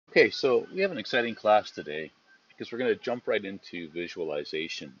Okay, so we have an exciting class today because we're going to jump right into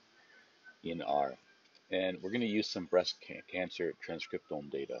visualization in R. And we're going to use some cancer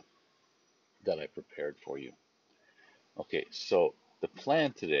transcriptome data that I prepared for you. Okay, so the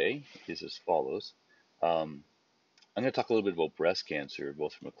plan today is as follows. Um, I'm going to talk a little bit about breast cancer,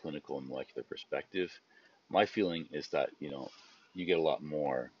 both from a clinical and molecular perspective. My feeling is that, you get a lot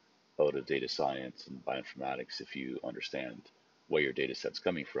more out of data science and bioinformatics if you understand where your data set's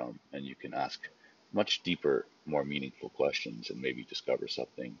coming from, and you can ask much deeper, more meaningful questions and maybe discover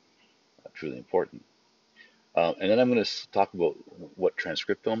something truly important. And then I'm going to talk about what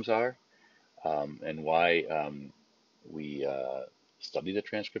transcriptomes are and why we study the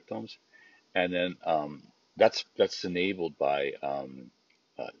transcriptomes. And then that's enabled by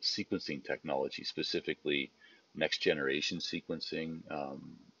sequencing technology, specifically next generation sequencing,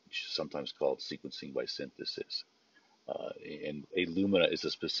 which is sometimes called sequencing by synthesis. And Illumina is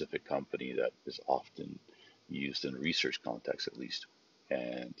a specific company that is often used in research context, at least.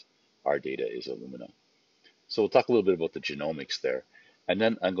 And our data is Illumina. So we'll talk a little bit about the genomics there. And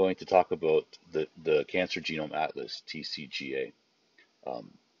then I'm going to talk about the Cancer Genome Atlas, TCGA.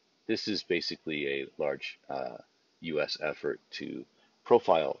 Um, this is basically a large US effort to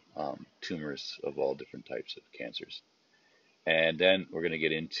profile tumors of all different types of cancers. And then we're going to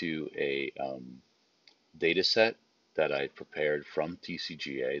get into a data set that I prepared from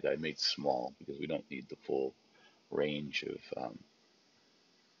TCGA that I made small because we don't need the full range of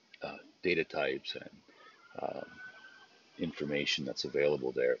data types and uh, information that's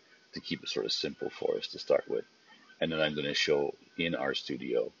available there to keep it sort of simple for us to start with. And then I'm going to show in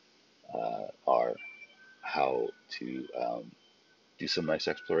RStudio our how to do some nice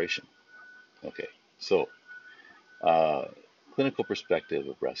exploration. Okay, so uh, clinical perspective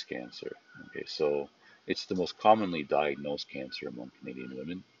of breast cancer. Okay, so it's the most commonly diagnosed cancer among Canadian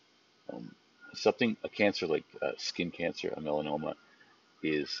women. Um, a cancer like skin cancer, a melanoma,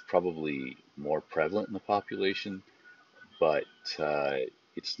 is probably more prevalent in the population, but uh,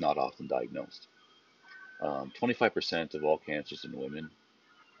 it's not often diagnosed. 25% of all cancers in women,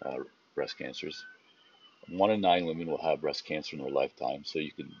 uh, breast cancers, 1 in 9 women will have breast cancer in their lifetime. So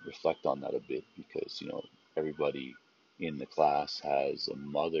you can reflect on that a bit because, everybody in the class has a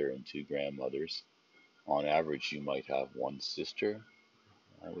mother and two grandmothers. On average, you might have one sister,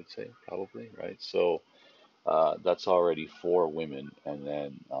 I would say, probably, right? So that's already 4 women. And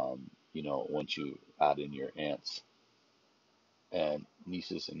then, once you add in your aunts and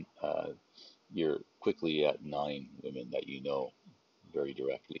nieces, and you're quickly at 9 women that you know very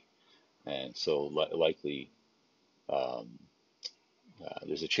directly. And so likely um,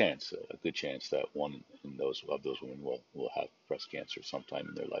 there's a good chance that one in those women will have breast cancer sometime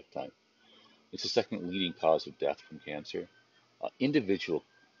in their lifetime. It's the second leading cause of death from cancer. Individual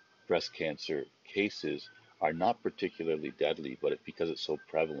breast cancer cases are not particularly deadly, but because it's so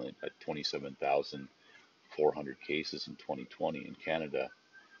prevalent at 27,400 cases in 2020 in Canada,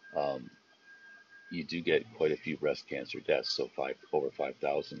 um, you do get quite a few breast cancer deaths, so over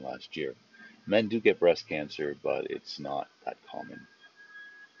 5,000 last year. Men do get breast cancer, but it's not that common.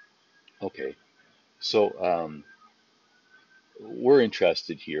 Okay, so we're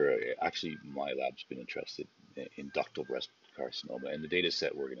interested here. Actually, my lab's been interested in ductal breast carcinoma, and the data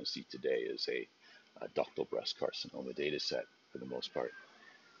set we're going to see today is a ductal breast carcinoma data set for the most part.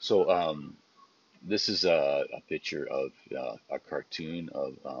 So this is a picture of a cartoon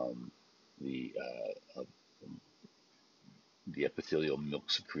of of the epithelial milk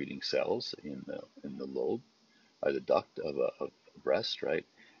secreting cells in the lobe or the duct of a breast, right?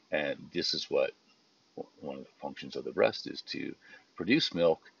 And this is what one of the functions of the breast is to produce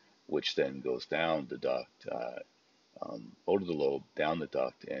milk, which then goes down the duct, out of the lobe, down the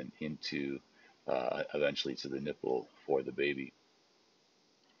duct, and into eventually to the nipple for the baby.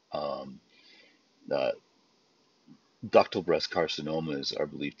 Um, uh, Ductal breast carcinomas are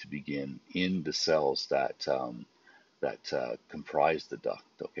believed to begin in the cells that comprise the duct.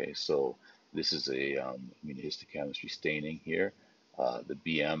 Okay, so this is a immunohistochemistry staining here. The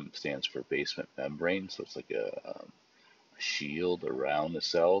BM stands for basement membrane, so it's like a shield around the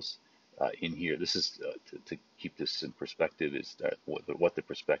cells. In here, this is to keep this in perspective. Is that what the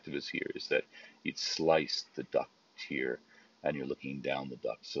perspective is here? Is that you'd slice the duct here, and you're looking down the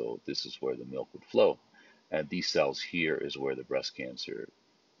duct. So this is where the milk would flow, and these cells here is where the breast cancer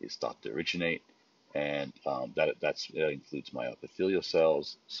is thought to originate, and that includes myoepithelial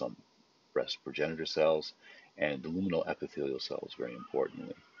cells, some breast progenitor cells, and the luminal epithelial cells, very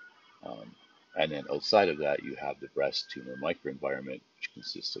importantly. Um, and then outside of that, you have the breast tumor microenvironment, which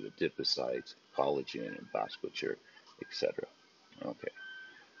consists of adipocytes, collagen, and vasculature, etc. Okay.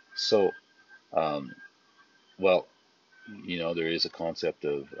 So, um, well, there is a concept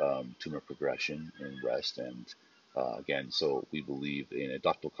of tumor progression in breast, and again, so we believe in a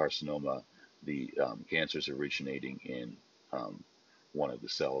ductal carcinoma, the cancer is originating in um, one of the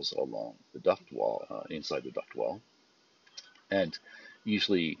cells along the duct wall, inside the duct wall, and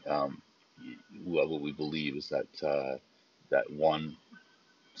usually, well, what we believe is that that one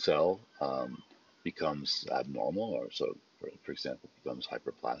cell becomes abnormal, or so, for example, becomes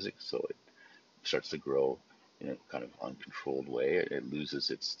hyperplastic, so it starts to grow in a kind of uncontrolled way. It loses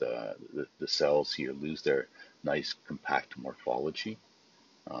the cells here lose their nice compact morphology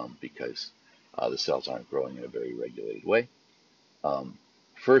because the cells aren't growing in a very regulated way. Um,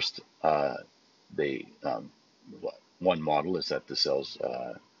 First, they one model is that the cells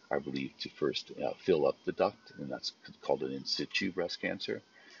are believed to first fill up the duct, and that's called an in situ breast cancer.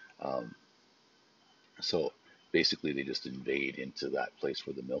 Um, So basically, they just invade into that place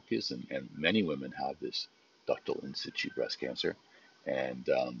where the milk is, and many women have this ductal in situ breast cancer, and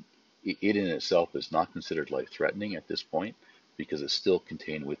it in itself is not considered life-threatening at this point because it's still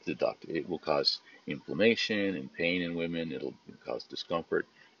contained with the duct. It will cause inflammation and pain in women. It'll cause discomfort,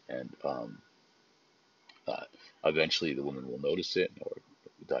 and uh, eventually the woman will notice it or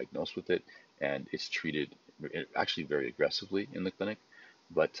be diagnosed with it, and it's treated actually very aggressively in the clinic,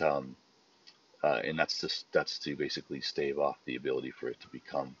 but and that's to basically stave off the ability for it to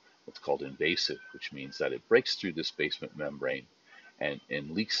become what's called invasive, which means that it breaks through this basement membrane and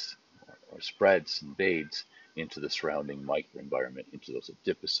leaks or spreads, invades into the surrounding microenvironment, into those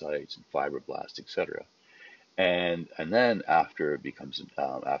adipocytes and fibroblasts, etc. And then after it becomes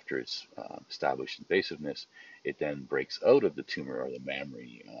after it's established invasiveness, it then breaks out of the tumor or the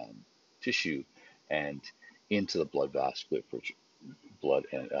mammary tissue and into the blood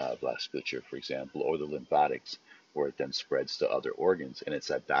and vasculature, for example, or the lymphatics, where it then spreads to other organs. And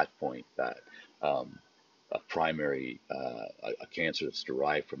it's at that point that um, a cancer that's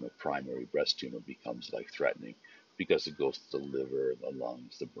derived from a primary breast tumor becomes life-threatening because it goes to the liver, the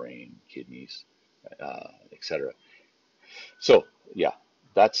lungs, the brain, kidneys, etc. So yeah,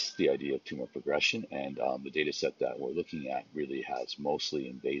 that's the idea of tumor progression, and the data set that we're looking at really has mostly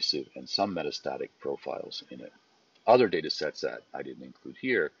invasive and some metastatic profiles in it. Other data sets that I didn't include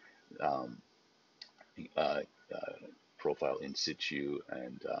here um, uh, uh, profile in situ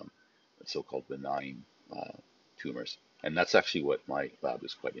and so-called benign uh, tumors. And that's actually what my lab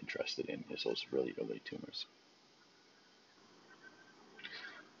is quite interested in, is those really early tumors.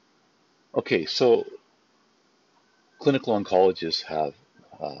 Okay, so clinical oncologists have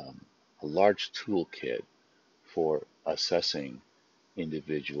um, a large toolkit for assessing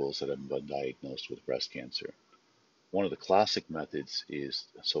individuals that have been diagnosed with breast cancer. One of the classic methods is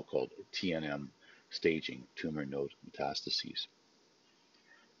so-called TNM staging, tumor node metastases.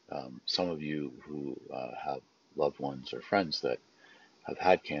 Some of you who have loved ones or friends that have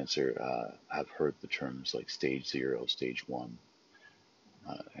had cancer have heard the terms like stage 0, stage 1,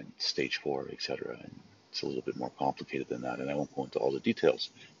 and stage 4, etc. And it's a little bit more complicated than that, and I won't go into all the details.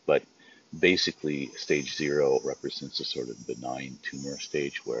 But basically, stage 0 represents a sort of benign tumor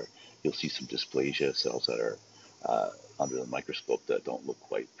stage where you'll see some dysplasia cells that are uh, under the microscope that don't look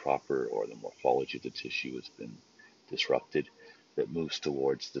quite proper, or the morphology of the tissue has been disrupted, that moves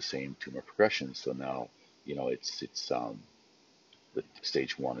towards the same tumor progression. So now, it's the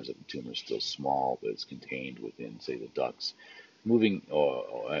stage 1 is that the tumor is still small, but it's contained within, say, the ducts, moving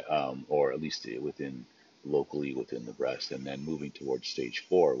or at least within locally within the breast, and then moving towards stage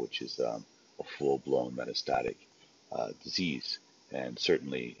 4, which is a full-blown metastatic disease. And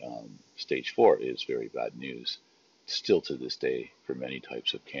certainly, stage 4 is very bad news still to this day for many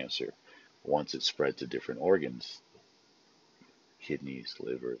types of cancer. Once it's spread to different organs, kidneys,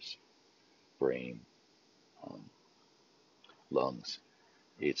 livers, brain, um, lungs,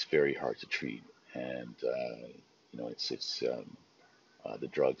 it's very hard to treat. And the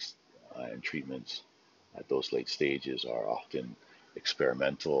drugs and treatments at those late stages are often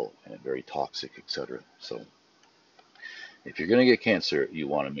experimental and very toxic, etc. So if you're going to get cancer, you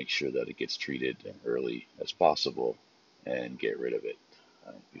want to make sure that it gets treated early as possible and get rid of it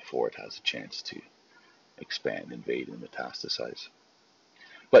before it has a chance to expand, invade, and metastasize.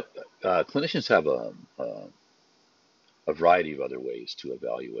 But clinicians have a variety of other ways to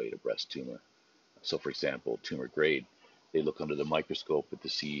evaluate a breast tumor. So, for example, tumor grade, they look under the microscope to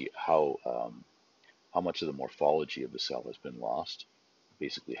see how much of the morphology of the cell has been lost,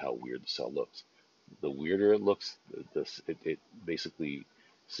 basically how weird the cell looks. The weirder it looks, it basically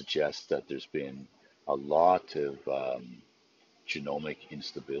suggests that there's been a lot of genomic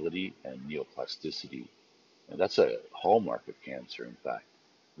instability and neoplasticity. And that's a hallmark of cancer, in fact.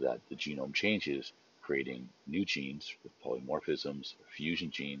 that the genome changes, creating new genes with polymorphisms,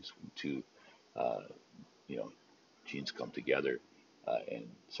 fusion genes. Two, uh, you know, genes come together and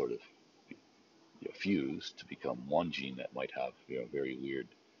sort of fuse to become one gene that might have very weird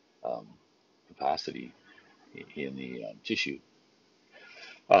um, capacity in the tissue.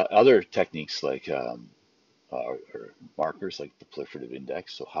 Other techniques like or markers like the proliferative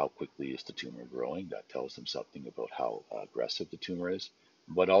index, so how quickly is the tumor growing? That tells them something about how aggressive the tumor is.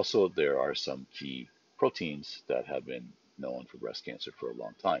 But also there are some key proteins that have been known for breast cancer for a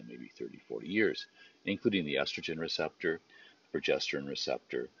long time, maybe 30, 40 years, including the estrogen receptor, progesterone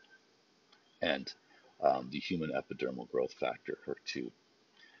receptor, and the human epidermal growth factor, HER2.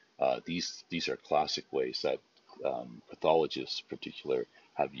 These are classic ways that pathologists, in particular,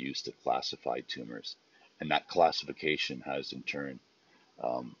 have used to classify tumors, and that classification has in turn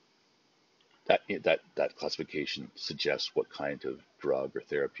um, that classification suggests what kind of drug or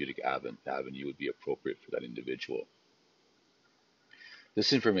therapeutic avenue would be appropriate for that individual.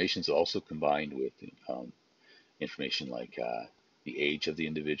 This information is also combined with um, information like the age of the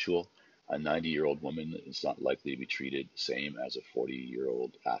individual. A 90-year-old woman is not likely to be treated the same as a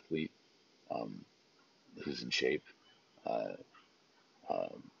 40-year-old athlete um, who's in shape. Uh,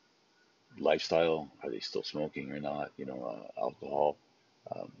 um, Lifestyle, are they still smoking or not? Alcohol,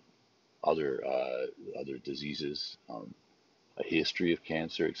 um, other diseases, a history of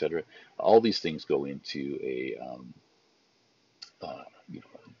cancer, etc. All these things go into a uh, you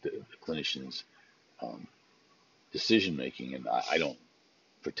know the clinician's um, decision making, and I don't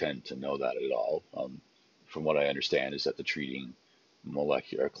pretend to know that at all. From what I understand, is that the treating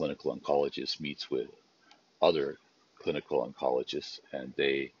molecular clinical oncologist meets with other clinical oncologists, and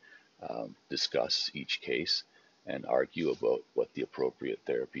they discuss each case and argue about what the appropriate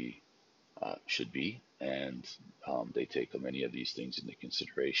therapy should be, and they take many of these things into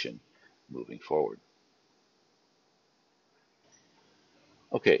consideration moving forward.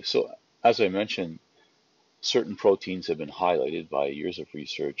 Okay, so as I mentioned, certain proteins have been highlighted by years of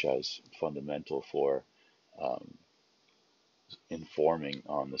research as fundamental for um, informing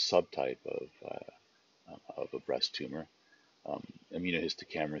on the subtype of a breast tumor. Um,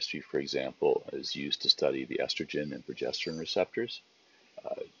 Immunohistochemistry, for example, is used to study the estrogen and progesterone receptors.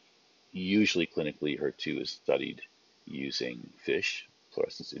 Uh, Usually, clinically, HER2 is studied using FISH,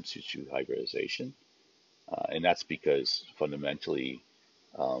 fluorescence in situ hybridization, and that's because fundamentally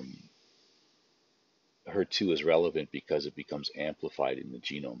um, HER2 is relevant because it becomes amplified in the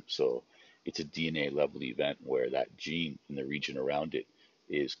genome. So it's a DNA level event where that gene in the region around it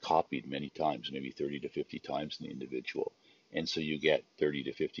is copied many times, maybe 30 to 50 times in the individual. And so you get 30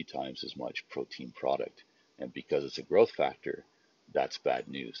 to 50 times as much protein product. And because it's a growth factor, that's bad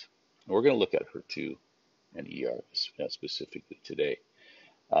news. And we're going to look at HER2 and ER specifically today.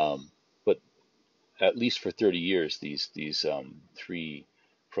 But at least for 30 years, these three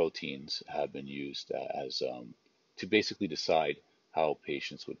proteins have been used as to basically decide how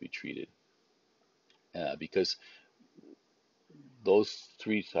patients would be treated. Because those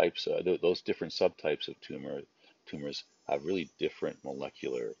three types, those different subtypes of tumors have really different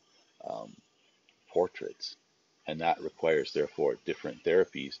molecular um, portraits, and that requires therefore different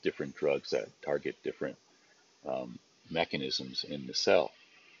therapies, different drugs that target different um, mechanisms in the cell.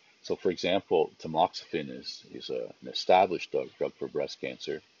 So, for example, tamoxifen is an established drug for breast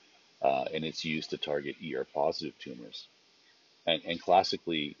cancer, and it's used to target ER positive tumors. And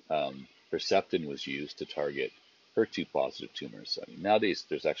classically, Herceptin was used to target HER2 positive tumors. I mean, nowadays,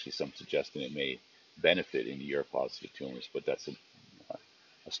 there's actually some suggestion it may benefit in ER positive tumors, but that's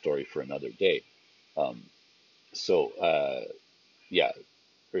a story for another day. Um, so, yeah,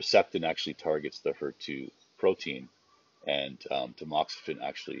 Herceptin actually targets the HER2 protein, and tamoxifen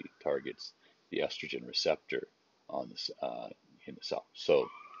actually targets the estrogen receptor on this in the cell. So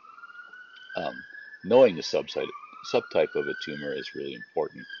um, knowing the subtype of a tumor is really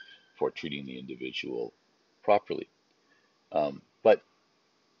important for treating the individual properly. But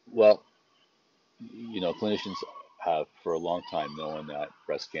well, clinicians have for a long time known that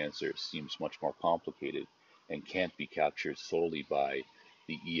breast cancer seems much more complicated and can't be captured solely by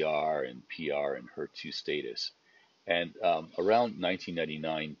the ER and PR and HER2 status. And around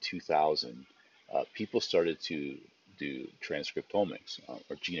 1999, 2000, people started to do transcriptomics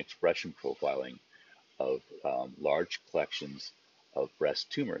or gene expression profiling of large collections of breast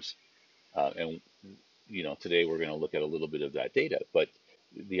tumors. And today we're going to look at a little bit of that data. But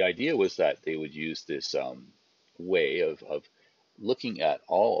the idea was that they would use this way of looking at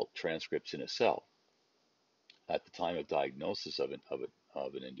all transcripts in a cell at the time of diagnosis of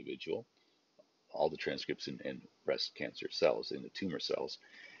an individual, all the transcripts in breast cancer cells, in the tumor cells,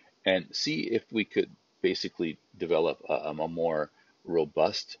 and see if we could basically develop a more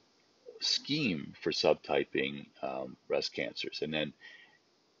robust scheme for subtyping breast cancers. And then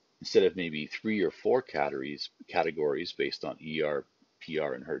instead of maybe 3 or 4 categories based on ER,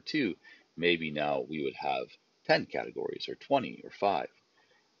 PR, and HER2, maybe now we would have 10 categories or 20 or 5.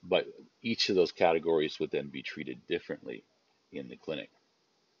 But each of those categories would then be treated differently in the clinic.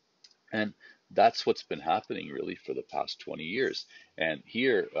 And that's what's been happening really for the past 20 years. And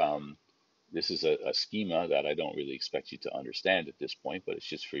here, this is a schema that I don't really expect you to understand at this point, but it's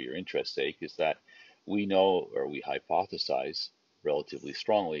just for your interest's sake, is that we know, or we hypothesize relatively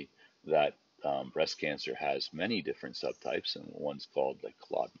strongly, that breast cancer has many different subtypes, and one's called like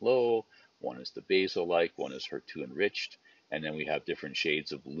Claudin low, one is the basal-like, one is HER2 enriched, and then we have different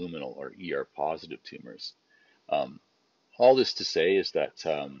shades of luminal or ER positive tumors. Um, all this to say is that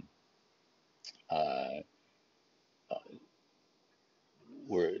uh,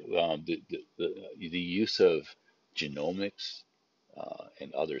 where the use of genomics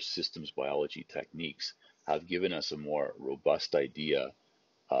and other systems biology techniques have given us a more robust idea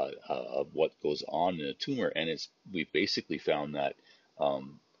of what goes on in a tumor, and we've basically found that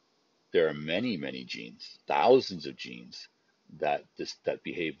um, there are many genes, thousands of genes that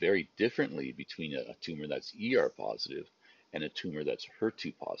behave very differently between a tumor that's ER positive and a tumor that's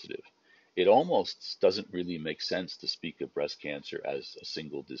HER2 positive. It almost doesn't really make sense to speak of breast cancer as a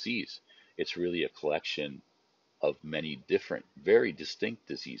single disease. It's really a collection of many different, very distinct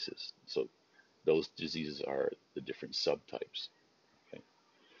diseases. So those diseases are the different subtypes. Okay?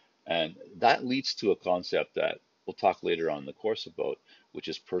 And that leads to a concept that we'll talk later on in the course about, which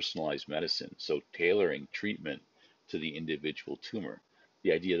is personalized medicine. So tailoring treatment to the individual tumor.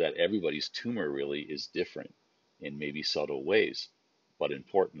 The idea that everybody's tumor really is different in maybe subtle ways, but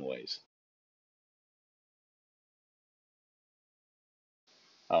important ways.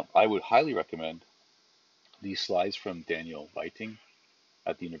 I would highly recommend these slides from Daniel Whiting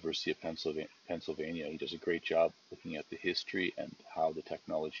at the University of Pennsylvania. He does a great job looking at the history and how the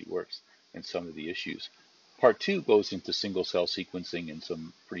technology works and some of the issues. Part two goes into single cell sequencing and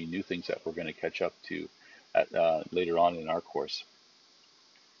some pretty new things that we're going to catch up to later on in our course.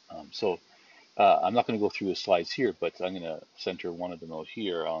 I'm not going to go through the slides here, but I'm going to center one of them out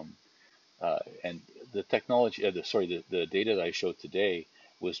here. And the technology, the data that I showed today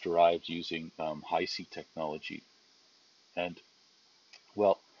was derived using high-seq technology. And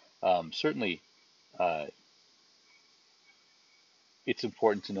well, certainly uh, it's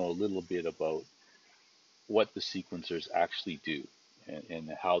important to know a little bit about what the sequencers actually do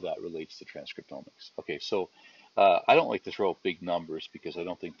and how that relates to transcriptomics. Okay, so I don't like to throw out big numbers because I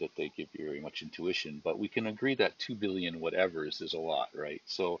don't think that they give you very much intuition, but we can agree that 2 billion whatevers is a lot, right?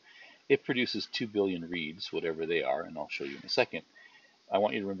 So it produces 2 billion reads, whatever they are, and I'll show you in a second. I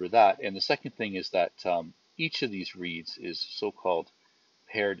want you to remember that. And the second thing is that each of these reads is so-called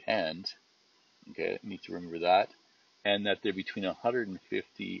paired end. Okay, you need to remember that. And that they're between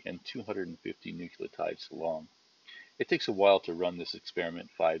 150 and 250 nucleotides long. It takes a while to run this experiment,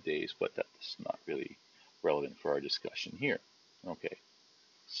 5 days, but that's not really relevant for our discussion here. Okay,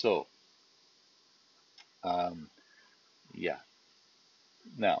 so um, yeah.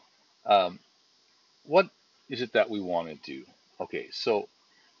 Now, um, what is it that we want to do? Okay, so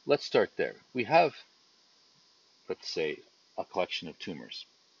let's start there. We have, let's say, a collection of tumors.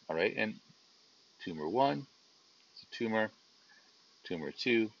 All right, and tumor one is a tumor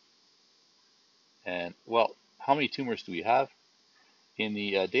two, and well, how many tumors do we have? In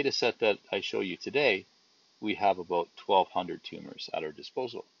the data set that I show you today, we have about 1,200 tumors at our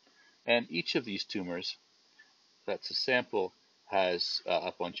disposal. And each of these tumors, that's a sample, has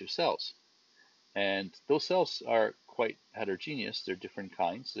a bunch of cells. And those cells are quite heterogeneous. They're different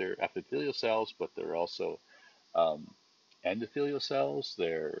kinds. They're epithelial cells, but they're also um, endothelial cells,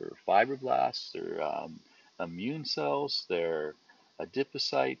 they're fibroblasts, they're immune cells, they're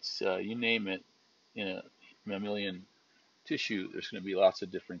adipocytes, you name it, in a mammalian tissue, there's going to be lots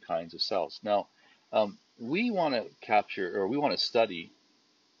of different kinds of cells. Now, we want to capture, or we want to study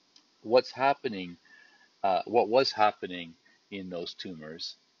what's happening, what was happening in those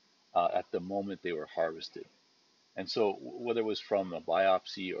tumors at the moment they were harvested. And so, whether it was from a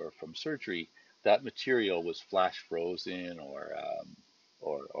biopsy or from surgery, that material was flash frozen or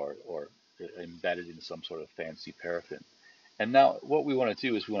embedded in some sort of fancy paraffin. And now, what we want to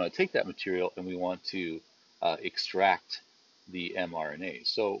do is we want to take that material and we want to extract the mRNA.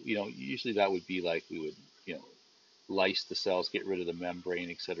 So, usually that would be like we would, lyse the cells, get rid of the membrane,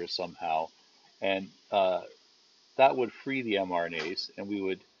 et cetera, somehow. And that would free the mRNAs, and we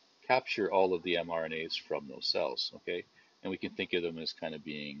would capture all of the mRNAs from those cells. Okay. and we can think of them as kind of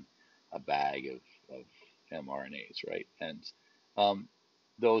being a bag of mRNAs, right? And um,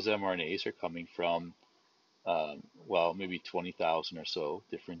 those mRNAs are coming from, well, maybe 20,000 or so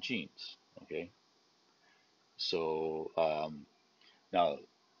different genes, okay? So now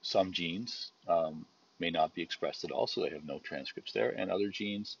some genes may not be expressed at all, so they have no transcripts there, and other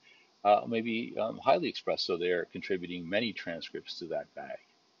genes may be highly expressed, so they're contributing many transcripts to that bag,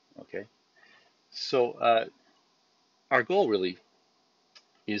 okay? So our goal really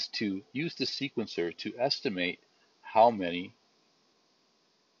is to use the sequencer to estimate how many,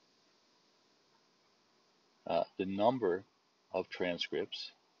 the number of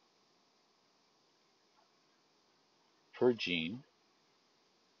transcripts per gene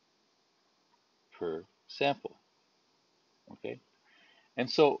per sample, okay? And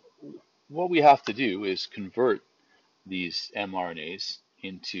so what we have to do is convert these mRNAs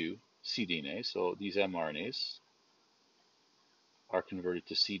into cDNA. So these mRNAs are converted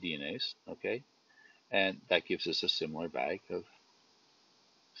to cDNAs, okay? And that gives us a similar bag of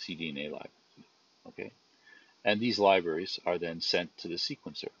cDNA libraries, okay? And these libraries are then sent to the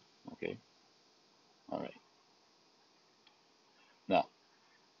sequencer, okay? All right. Now,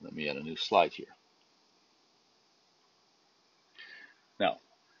 let me add a new slide here. Now,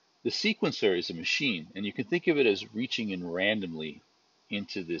 the sequencer is a machine, and you can think of it as reaching in randomly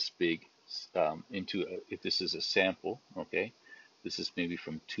into this big, if this is a sample, okay? This is maybe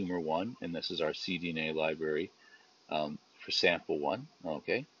from tumor 1, and this is our cDNA library for sample 1,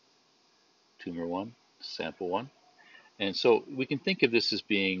 okay? Tumor 1, sample 1. And so we can think of this as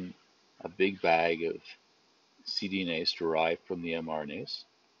being a big bag of cDNAs derived from the mRNAs.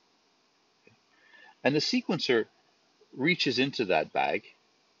 Okay? And the sequencer reaches into that bag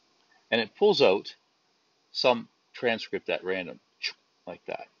and it pulls out some transcript at random, like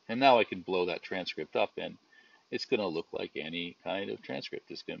that. And now I can blow that transcript up and it's going to look like any kind of transcript.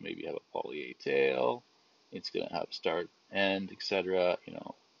 It's going to maybe have a poly A tail, it's going to have start, end, etc.,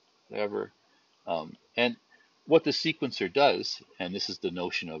 whatever. And what the sequencer does, and this is the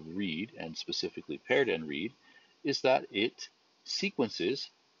notion of read, and specifically paired end read, is that it sequences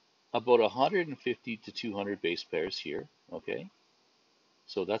about 150 to 200 base pairs here, okay?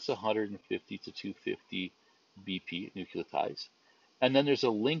 So that's 150 to 250 BP nucleotides. And then there's a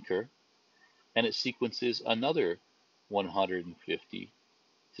linker, and it sequences another 150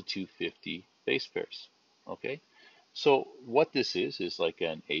 to 250 base pairs, okay? So what this is like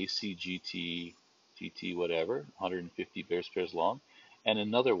an ACGT, GT, whatever, 150 base pairs long, and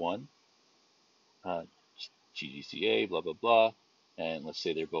another one, uh, GGCA, blah, blah, blah, and let's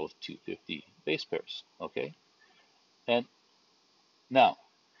say they're both 250 base pairs, okay? And now,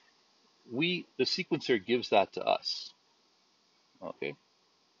 the sequencer gives that to us, okay?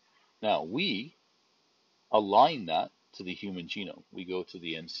 Now, we align that to the human genome. We go to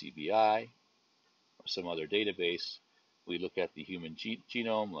the NCBI or some other database. We look at the human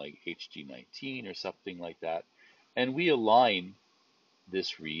genome, like HG19 or something like that, and we align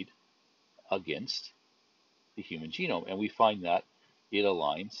this read against the human genome, and we find that it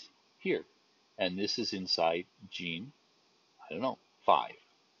aligns here. And this is inside gene, I don't know, 5.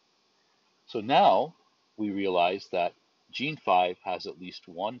 So now we realize that gene 5 has at least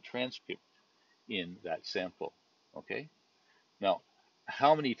one transcript in that sample, okay? Now,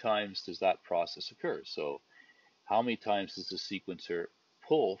 how many times does that process occur? So how many times does the sequencer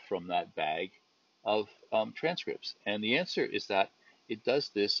pull from that bag of transcripts? And the answer is that it does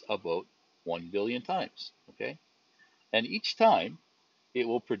this about 1 billion times, okay? And each time it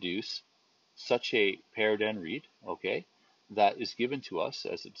will produce such a paired end read, okay, that is given to us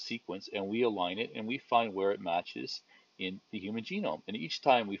as its sequence, and we align it and we find where it matches in the human genome. And each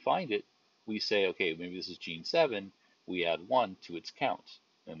time we find it, we say, okay, maybe this is gene 7, we add 1 to its count.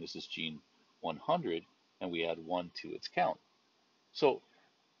 And this is gene 100, and we add 1 to its count. So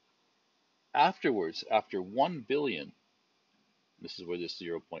afterwards, after 1 billion, this is where this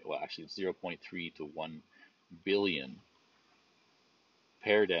 0.3 to 1 billion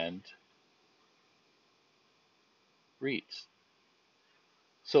paired end reads.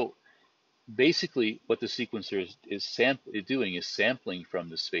 So basically what the sequencer is doing is sampling from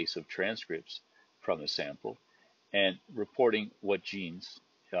the space of transcripts from the sample and reporting what genes,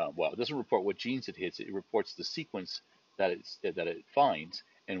 well, it doesn't report what genes it hits, it reports the sequence that it finds,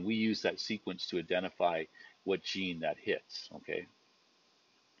 and we use that sequence to identify what gene that hits, okay?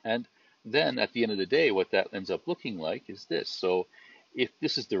 And then at the end of the day, what that ends up looking like is this. So if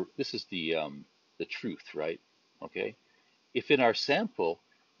this is the truth, right? Okay. If in our sample,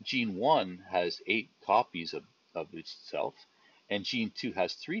 gene 1 has 8 copies of itself, and gene 2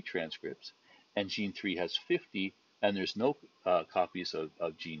 has 3 transcripts, and gene 3 has 50, and there's no copies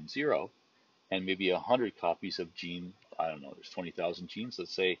of gene 0, and maybe 100 copies of gene, I don't know, there's 20,000 genes,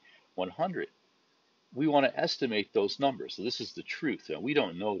 let's say 100. We want to estimate those numbers. So this is the truth. And we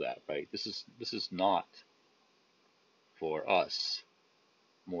don't know that, right? This is not for us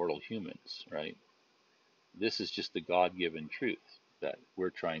mortal humans, right? This is just the God-given truth that we're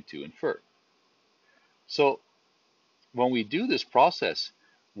trying to infer. So when we do this process,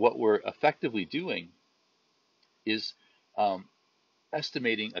 what we're effectively doing is um,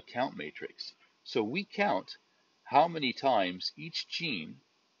 estimating a count matrix. So we count how many times each gene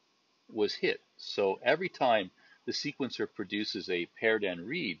was hit. So every time the sequencer produces a paired end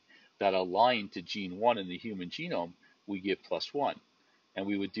read that align to gene 1 in the human genome, we give +1. And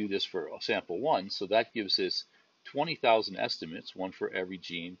we would do this for sample 1, so that gives us 20,000 estimates, one for every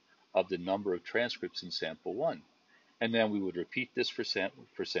gene, of the number of transcripts in sample 1. And then we would repeat this for sample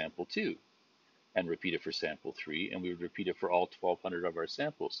 2, and repeat it for sample 3, and we would repeat it for all 1,200 of our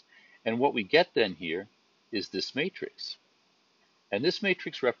samples. And what we get then here is this matrix. And this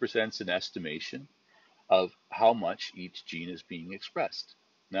matrix represents an estimation of how much each gene is being expressed.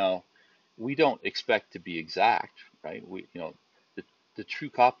 Now, we don't expect to be exact, right? The true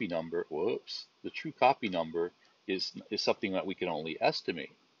copy number, the true copy number is something that we can only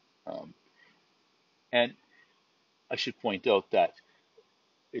estimate. And I should point out that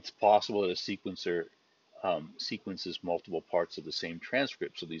it's possible that a sequencer sequences multiple parts of the same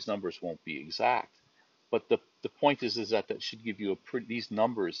transcript, so these numbers won't be exact. But the point is that should give you these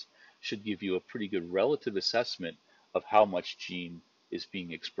numbers should give you a pretty good relative assessment of how much gene is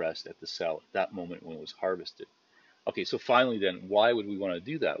being expressed at the cell at that moment when it was harvested. Okay, so finally then, why would we want to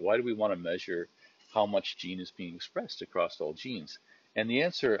do that? Why do we want to measure how much gene is being expressed across all genes? And the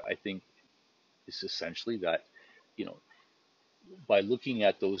answer, I think, is essentially that, you know, by looking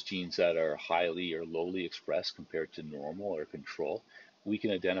at those genes that are highly or lowly expressed compared to normal or control, we can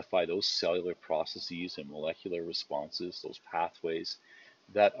identify those cellular processes and molecular responses, those pathways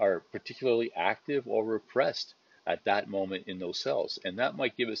that are particularly active or repressed at that moment in those cells. And that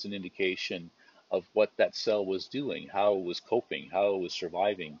might give us an indication of what that cell was doing, how it was coping, how it was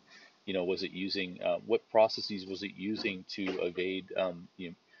surviving. Was it using, what processes was it using to evade, the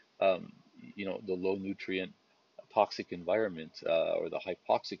low nutrient toxic environment or the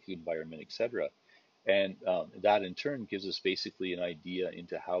hypoxic environment, etc. And that in turn gives us basically an idea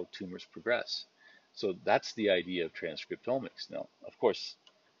into how tumors progress. So that's the idea of transcriptomics. Now, of course,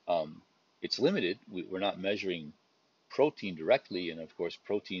 it's limited. We're not measuring protein directly, and of course,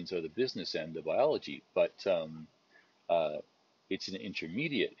 proteins are the business end of biology, but it's an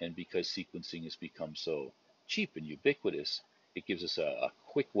intermediate, and because sequencing has become so cheap and ubiquitous, it gives us a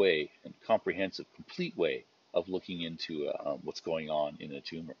quick way and comprehensive, complete way of looking into what's going on in a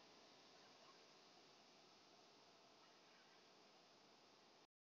tumor.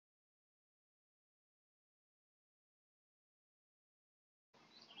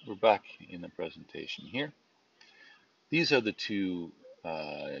 We're back in the presentation here. These are the two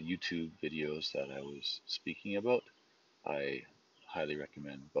YouTube videos that I was speaking about. I highly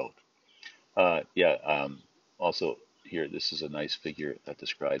recommend both. Also here, this is a nice figure that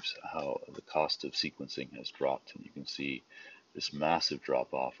describes how the cost of sequencing has dropped. And you can see this massive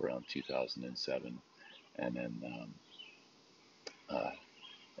drop off around 2007. And then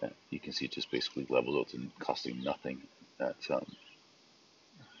you can see it just basically leveled out and costing nothing at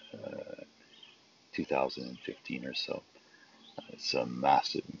 2015 or so. It's a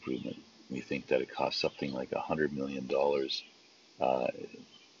massive improvement. We think that it costs something like $100 million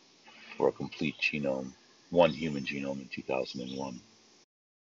for a complete genome, one human genome in 2001.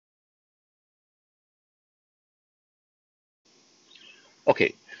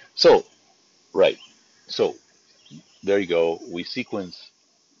 Okay, so, right. So there you go. We sequence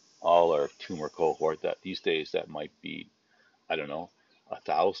all our tumor cohort. That these days that might be, I don't know,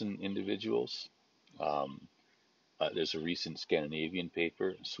 1,000 individuals. Um, there's a recent Scandinavian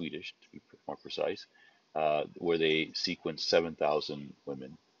paper, Swedish to be more precise, where they sequenced 7,000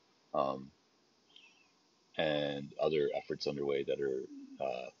 women, um, and other efforts underway that are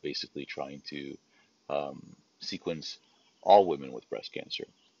basically trying to um, sequence all women with breast cancer.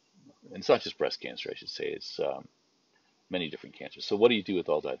 And it's not just breast cancer, I should say, it's many different cancers. So what do you do with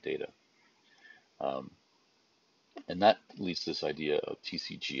all that data? Um, and that leads to this idea of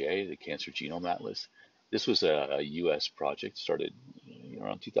TCGA, the Cancer Genome Atlas. This was a US project started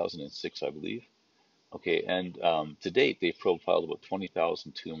around 2006, I believe. Okay, and to date, they've profiled about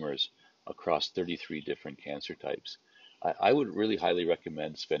 20,000 tumors across 33 different cancer types. I would really highly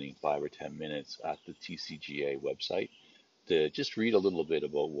recommend spending 5 or 10 minutes at the TCGA website to just read a little bit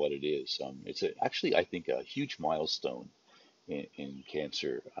about what it is. It's actually, I think, a huge milestone in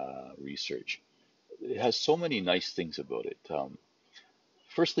cancer research. It has so many nice things about it.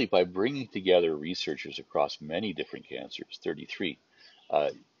 Firstly, by bringing together researchers across many different cancers, 33,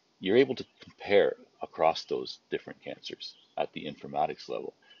 uh, you're able to compare across those different cancers at the informatics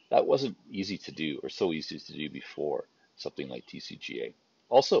level. That wasn't easy to do, or so easy to do before something like TCGA.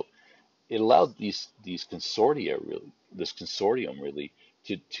 Also, it allowed these consortia really, this consortium really,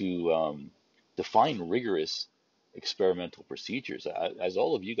 to define rigorous experimental procedures. As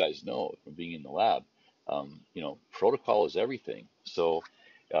all of you guys know from being in the lab, protocol is everything. So,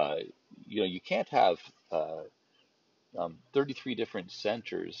 uh, you can't have 33 different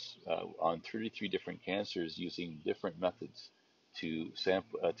centers on 33 different cancers using different methods to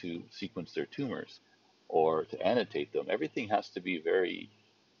sequence their tumors or to annotate them. Everything has to be very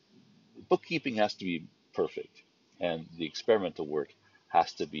bookkeeping has to be perfect, and the experimental work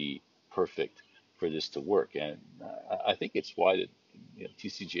has to be perfect for this to work. And I think it's why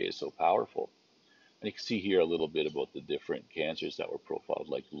TCGA is so powerful. And you can see here a little bit about the different cancers that were profiled,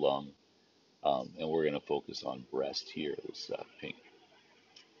 like lung, and we're going to focus on breast here, this pink.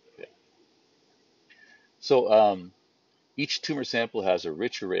 Okay. So each tumor sample has a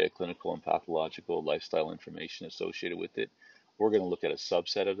rich array of clinical and pathological lifestyle information associated with it. We're going to look at a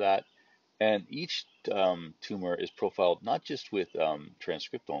subset of that. And each tumor is profiled not just with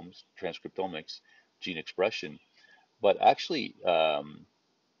transcriptomics, gene expression, but actually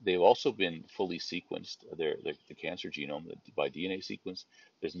they've also been fully sequenced. The cancer genome by DNA sequence.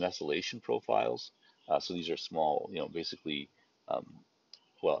 There's methylation profiles. So these are small, basically, um,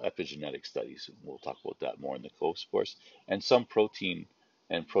 epigenetic studies. We'll talk about that more in the course. And some protein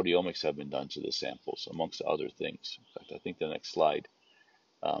and proteomics have been done to the samples, amongst other things. In fact, I think the next slide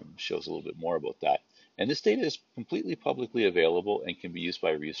shows a little bit more about that. And this data is completely publicly available and can be used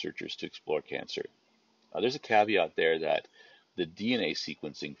by researchers to explore cancer. There's a caveat there that the DNA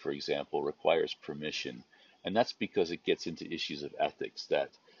sequencing, for example, requires permission, and that's because it gets into issues of ethics that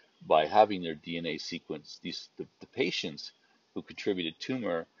by having their DNA sequenced, the patients who contributed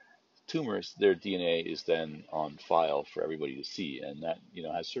tumors, their DNA is then on file for everybody to see, and that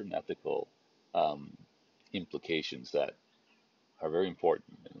has certain ethical um, implications that are very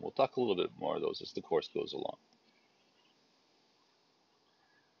important. And we'll talk a little bit more of those as the course goes along.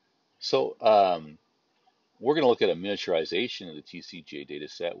 So we're going to look at a miniaturization of the TCGA data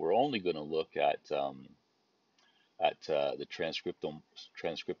set. We're only going to look at the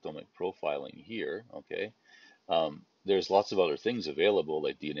transcriptomic profiling here. Okay, there's lots of other things available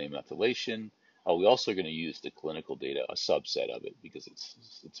like DNA methylation. We also are going to use the clinical data, a subset of it, because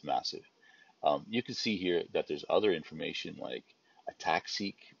it's massive. You can see here that there's other information like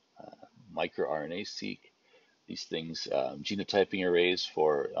ATAC-seq, microRNA-seq, these things, genotyping arrays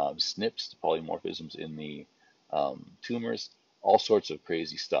for SNPs, the polymorphisms in the tumors, all sorts of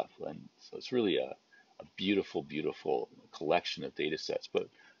crazy stuff. And so it's really a beautiful, beautiful collection of data sets, but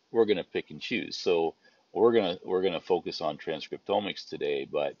we're going to pick and choose. So we're gonna focus on transcriptomics today,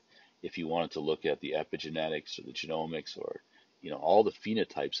 but if you wanted to look at the epigenetics or the genomics or all the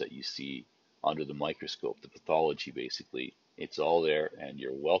phenotypes that you see under the microscope, the pathology basically, it's all there, and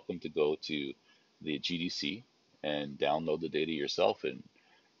you're welcome to go to the GDC and download the data yourself and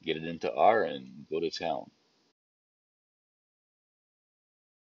get it into R and go to town.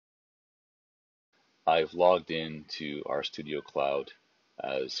 I've logged into RStudio Cloud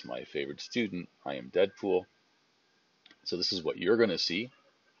as my favorite student. I am Deadpool. So this is what you're going to see,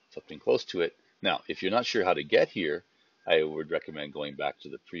 something close to it. Now, if you're not sure how to get here, I would recommend going back to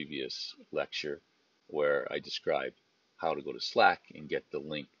the previous lecture where I described how to go to Slack and get the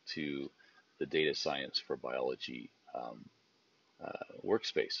link to the data science for biology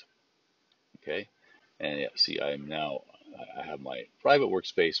workspace. Okay, and yeah, see, I have my private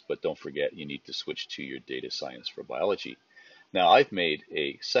workspace, but don't forget you need to switch to your data science for biology. Now, I've made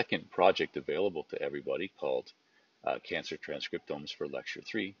a second project available to everybody called Cancer Transcriptomes for Lecture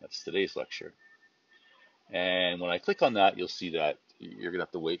 3. That's today's lecture. And when I click on that, you'll see that you're going to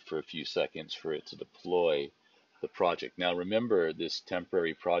have to wait for a few seconds for it to deploy the project. Now, remember this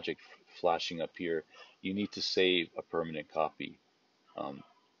temporary project flashing up here, you need to save a permanent copy. Um,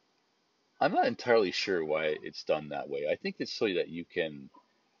 I'm not entirely sure why it's done that way. I think it's so that you can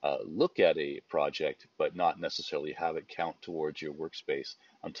look at a project, but not necessarily have it count towards your workspace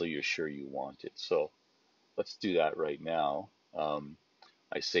until you're sure you want it. So let's do that right now.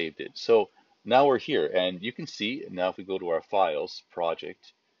 I saved it. So now we're here, and you can see now if we go to our files,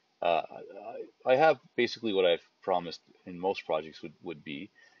 project, uh, I have basically what I've promised in most projects would be.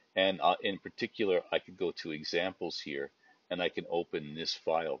 And in particular, I could go to examples here and I can open this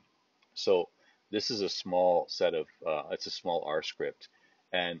file. So this is a small set of, it's a small R script.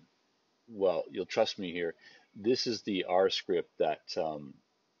 And well, you'll trust me here. This is the R script that,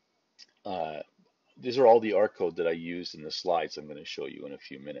 uh, these are all the R code that I used in the slides I'm going to show you in a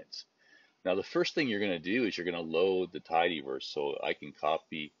few minutes. Now, the first thing you're going to do is you're going to load the tidyverse, so I can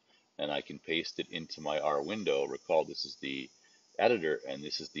copy and I can paste it into my R window. Recall, this is the editor and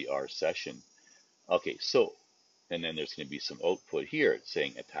this is the R session. Okay, so, and then there's going to be some output here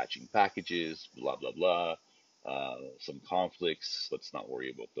saying attaching packages, blah, blah, blah, some conflicts. Let's not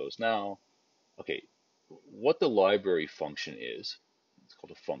worry about those now. Okay, what the library function is, it's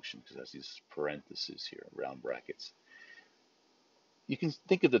called a function because it has these parentheses here, round brackets. You can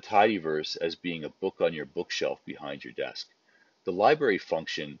think of the tidyverse as being a book on your bookshelf behind your desk. The library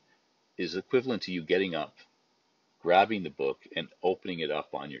function is equivalent to you getting up, grabbing the book, and opening it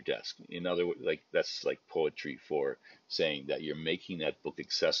up on your desk. In other words, like that's like poetry for saying that you're making that book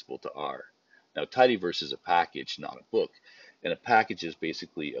accessible to R. Now, tidyverse is a package, not a book, and a package is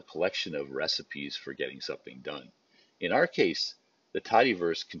basically a collection of recipes for getting something done. In our case, the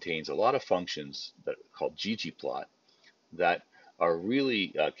tidyverse contains a lot of functions that are called ggplot that are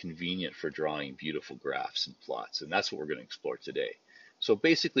really convenient for drawing beautiful graphs and plots, and that's what we're going to explore today. So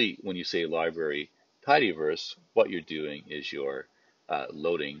basically, when you say library tidyverse, what you're doing is you're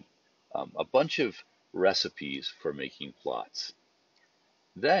loading a bunch of recipes for making plots.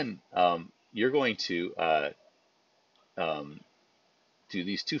 Then you're going to um, do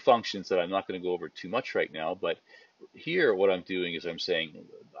these two functions that I'm not going to go over too much right now, but here what I'm doing is I'm saying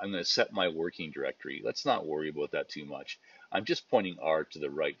I'm going to set my working directory. Let's not worry about that too much. I'm just pointing R to the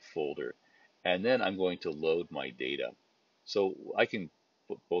right folder, and then I'm going to load my data. So I can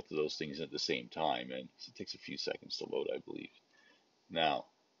put both of those things at the same time, and it takes a few seconds to load, I believe. Now,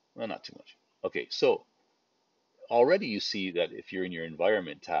 well, not too much. Okay, so already you see that if you're in your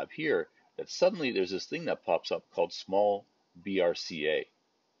environment tab here, that suddenly there's this thing that pops up called small BRCA.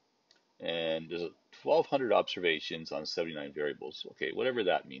 And there's 1,200 observations on 79 variables. Okay, whatever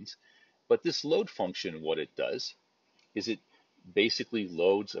that means. But this load function, what it does is it basically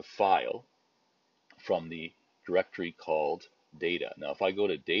loads a file from the directory called data. Now, if I go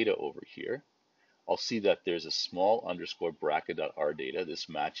to data over here, I'll see that there's a small underscore bracket.r data. This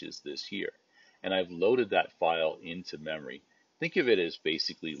matches this here. And I've loaded that file into memory. Think of it as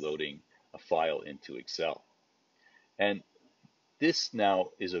basically loading a file into Excel. And this now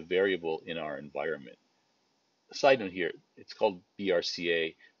is a variable in our environment. A side note here, it's called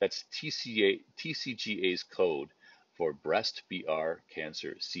BRCA. That's TCGA's code for breast BR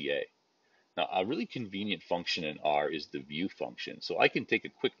cancer CA. Now, a really convenient function in R is the view function. So I can take a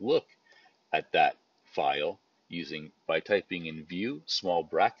quick look at that file by typing in view small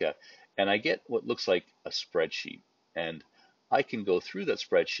bracket, and I get what looks like a spreadsheet. And I can go through that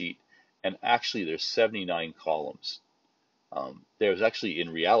spreadsheet, and actually there's 79 columns. There's actually, in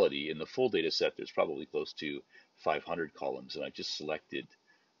reality, in the full data set, there's probably close to 500 columns, and I just selected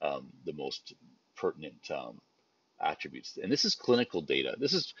the most pertinent attributes. And this is clinical data.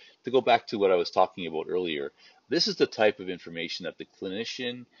 This is, to go back to what I was talking about earlier, this is the type of information that the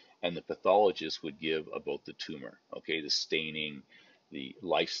clinician and the pathologist would give about the tumor, okay, the staining, the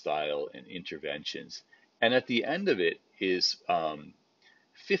lifestyle, and interventions. And at the end of it is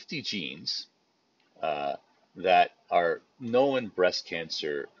 50 genes that are known breast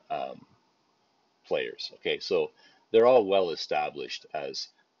cancer players. Okay, so they're all well established as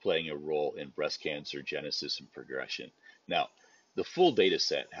playing a role in breast cancer genesis and progression. Now, the full data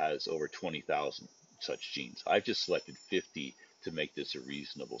set has over 20,000 such genes. I've just selected 50 to make this a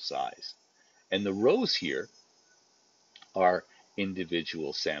reasonable size. And the rows here are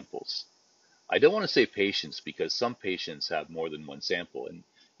individual samples. I don't want to say patients because some patients have more than one sample, and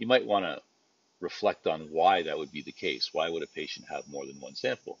you might want to reflect on why that would be the case. Why would a patient have more than one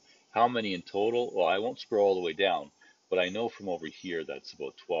sample? How many in total? Well, I won't scroll all the way down, but I know from over here that's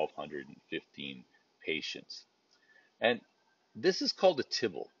about 1,215 patients. And this is called a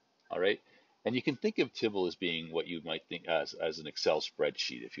tibble, all right? And you can think of tibble as being what you might think as an Excel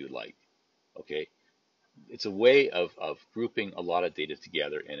spreadsheet, if you like, okay? It's a way of grouping a lot of data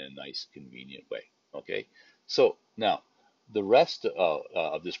together in a nice, convenient way, okay? So now, the rest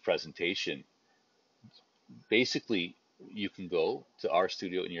of this presentation, basically, you can go to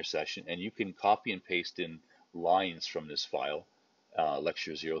RStudio in your session and you can copy and paste in lines from this file,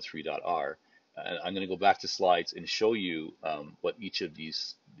 lecture03.r. And I'm going to go back to slides and show you what each of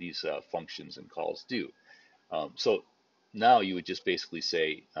these functions and calls do. So now you would just basically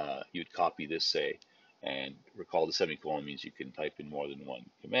say, you would copy this, say, and recall the semicolon means you can type in more than one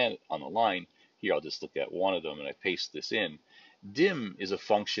command on the line. here I'll just look at one of them and I paste this in. Dim is a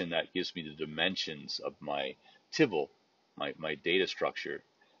function that gives me the dimensions of my tibble, my data structure,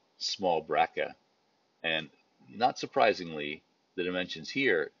 small bracket. And not surprisingly, the dimensions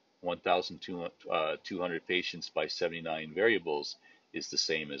here, 1,200 patients by 79 variables, is the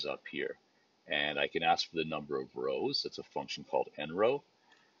same as up here. And I can ask for the number of rows. That's a function called nrow.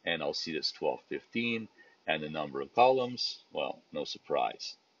 And I'll see that's 1215. And the number of columns, well, no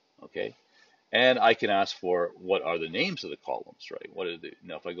surprise. Okay. And I can ask for what are the names of the columns, right? What are the,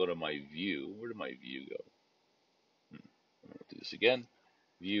 now if I go to my view, where did my view go? I'm going to do this again.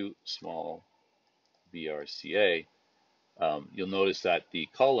 View small BRCA. You'll notice that the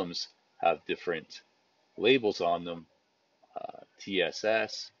columns have different labels on them.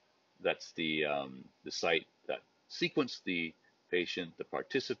 TSS, that's the site that sequenced the patient, the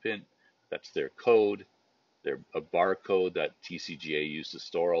participant, that's their code, a barcode that TCGA used to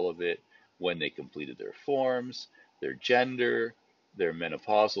store all of it, when they completed their forms, their gender, their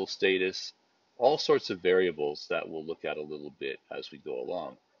menopausal status, all sorts of variables that we'll look at a little bit as we go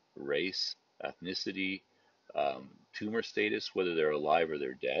along. Race, ethnicity, tumor status, whether they're alive or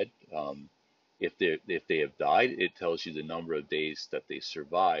they're dead. If they have died, it tells you the number of days that they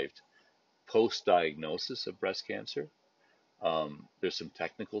survived post-diagnosis of breast cancer. There's some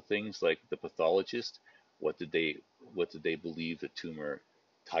technical things like the pathologist, what did they believe the tumor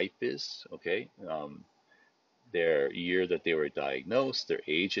type is, okay? Their year that they were diagnosed, their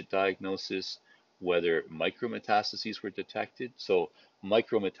age at diagnosis, whether micrometastases were detected. So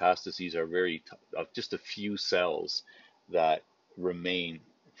micrometastases are just a few cells that remain,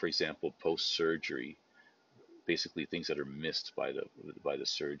 for example, post-surgery, basically things that are missed by the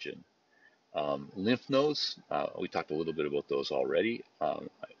surgeon. Lymph nodes, we talked a little bit about those already, I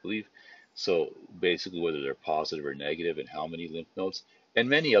believe. So basically whether they're positive or negative and how many lymph nodes, and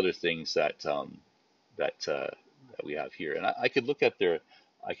many other things that we have here. And I could look at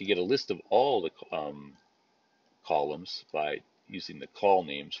I could get a list of all the columns by using the call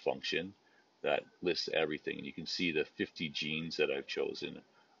names function that lists everything. And you can see the 50 genes that I've chosen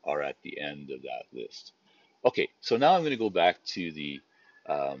are at the end of that list. Okay, so now I'm going to go back to the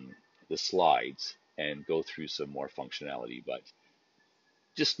slides and go through some more functionality. But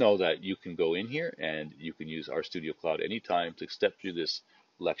just know that you can go in here and you can use RStudio Cloud anytime to step through this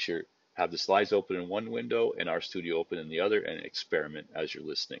lecture, have the slides open in one window and RStudio open in the other, and experiment as you're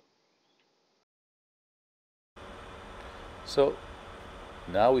listening. So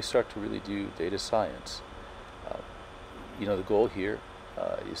now we start to really do data science. Uh, the goal here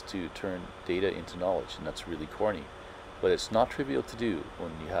is to turn data into knowledge, and that's really corny. But it's not trivial to do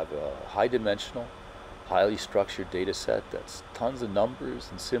when you have a high dimensional, highly structured data set that's tons of numbers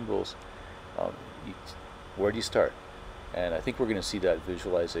and symbols. Um, where do you start? And I think we're going to see that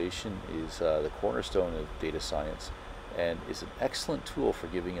visualization is the cornerstone of data science and is an excellent tool for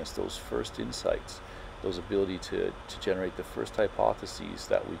giving us those first insights, those ability to generate the first hypotheses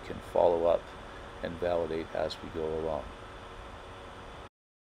that we can follow up and validate as we go along.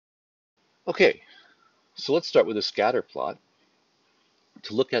 Okay, so let's start with a scatter plot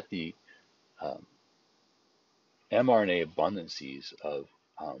to look at the um, mRNA abundances of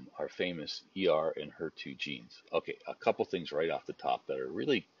our famous ER and HER2 genes. Okay, a couple things right off the top that are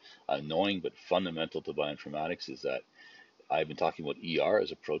really annoying but fundamental to bioinformatics is that I've been talking about ER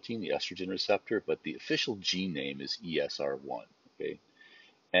as a protein, the estrogen receptor, but the official gene name is ESR1. Okay,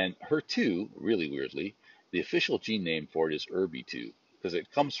 and HER2, really weirdly, the official gene name for it is ERBB2 because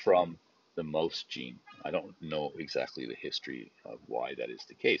it comes from the mouse gene. I don't know exactly the history of why that is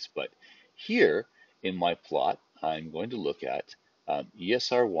the case, but here in my plot, I'm going to look at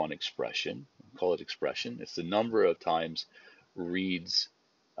ESR1 expression, call it expression. It's the number of times reads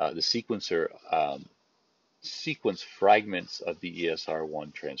the sequencer sequence fragments of the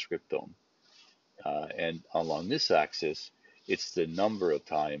ESR1 transcriptome. And along this axis, it's the number of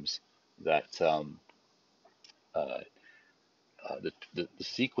times that uh, the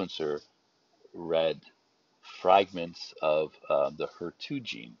sequencer read fragments of the HER2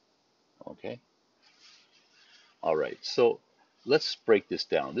 gene. Okay. All right. So let's break this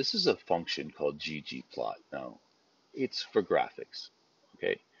down. This is a function called ggplot. Now, it's for graphics.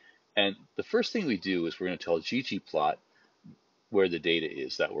 Okay. And the first thing we do is we're going to tell ggplot where the data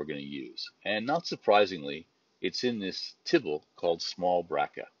is that we're going to use. And not surprisingly, it's in this tibble called small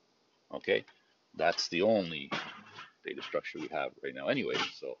bracket. Okay. That's the only data structure we have right now anyway.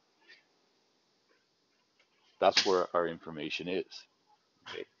 So that's where our information is.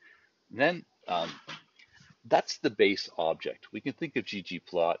 Okay. And then that's the base object. We can think of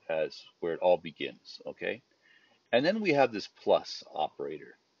ggplot as where it all begins. Okay. And then we have this plus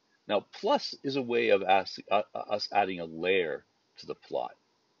operator. Now, plus is a way of us adding a layer to the plot.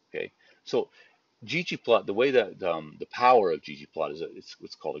 Okay, so ggplot, the way that the power of ggplot is that it's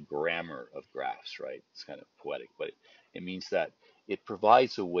what's called a grammar of graphs, right? It's kind of poetic, but it means that it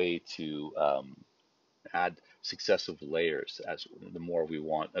provides a way to add successive layers as the more we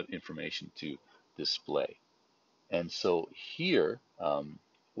want of information to display. And so here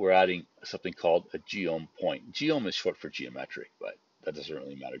we're adding something called a geome point. Geome is short for geometric, but that doesn't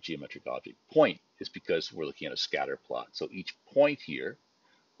really matter. Geometric object. Point is because we're looking at a scatter plot. So each point here,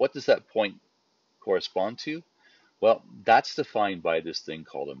 what does that point correspond to? Well, that's defined by this thing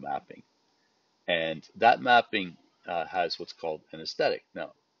called a mapping. And that mapping has what's called an aesthetic.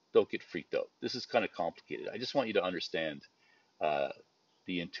 Now, don't get freaked out. This is kind of complicated. I just want you to understand uh,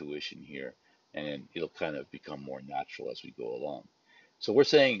 the intuition here, and it'll kind of become more natural as we go along. So we're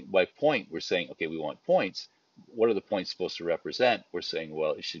saying by point, we're saying, okay, we want points. What are the points supposed to represent? We're saying,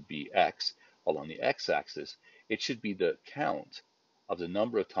 well, it should be X along the X-axis. It should be the count of the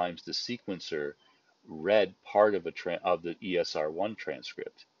number of times the sequencer read part of of the ESR1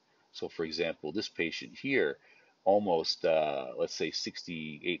 transcript. So for example, this patient here, almost, let's say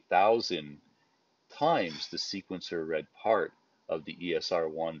 68,000 times the sequencer read part of the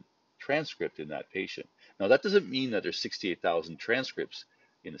ESR1 transcript in that patient. Now, that doesn't mean that there's 68,000 transcripts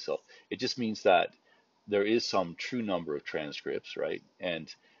in the cell. It just means that there is some true number of transcripts, right?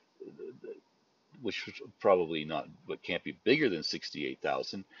 And which probably not, but can't be bigger than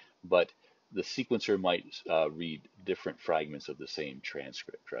 68,000, but the sequencer might read different fragments of the same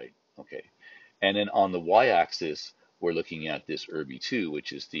transcript, right? Okay. And then on the y-axis, we're looking at this ERBB2,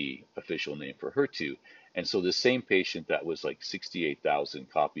 which is the official name for HER2. And so the same patient that was like 68,000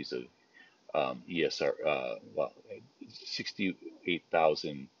 copies of ESR, well,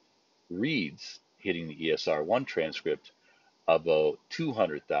 68,000 reads hitting the ESR1 transcript, about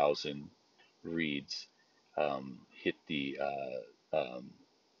 200,000 reads hit the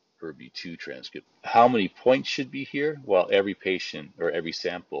ERBB2 transcript. How many points should be here? Well, every patient or every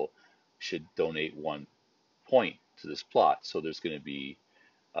sample should donate 1 point to this plot. So there's going to be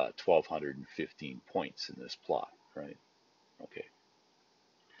 1,215 points in this plot, right? Okay.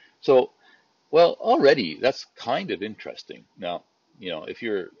 So, well, already that's kind of interesting. Now, if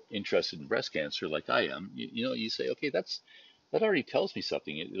you're interested in breast cancer like I am, you say, okay, that already tells me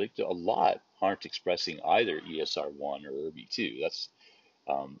something. Like a lot aren't expressing either ESR1 or ERBB2.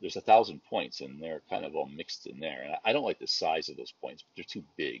 There's 1,000 points and they're kind of all mixed in there. And I don't like the size of those points, but they're too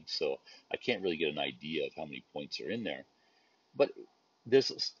big, so I can't really get an idea of how many points are in there. But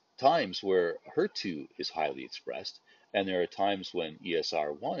there's times where HER2 is highly expressed, and there are times when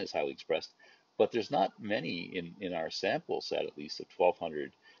ESR1 is highly expressed, but there's not many in our sample set, at least of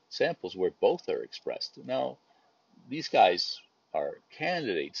 1,200 samples, where both are expressed. Now, these guys are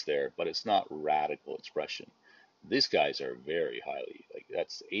candidates there, but it's not radical expression. These guys are very highly, like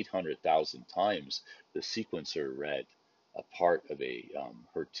that's 800,000 times the sequencer read a part of a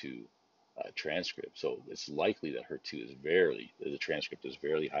HER2 transcript. So it's likely that HER2 is the transcript is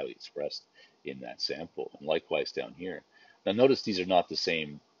very highly expressed in that sample. And likewise down here. Now notice these are not the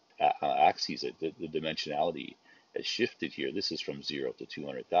same axes. The dimensionality has shifted here. This is from 0 to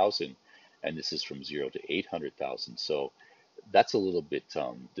 200,000, and this is from 0 to 800,000. So that's a little bit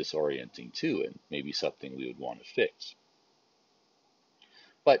disorienting too, and maybe something we would want to fix.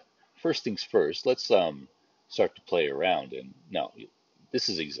 But first things first, let's start to play around. And now, this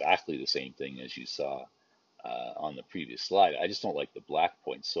is exactly the same thing as you saw on the previous slide. I just don't like the black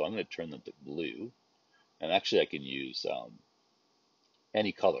points, so I'm going to turn them to blue. And actually, I can use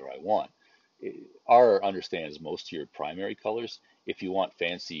any color I want. Our understanding is most of your primary colors. If you want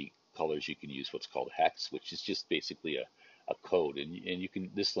fancy colors, you can use what's called hex, which is just basically a code. And you can,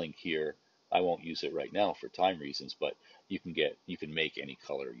 this link here, I won't use it right now for time reasons, but you can make any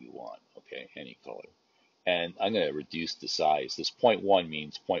color you want, okay, any color. And I'm going to reduce the size. This 0.1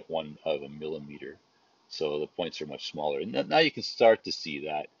 means 0.1 of a millimeter. So the points are much smaller. And now you can start to see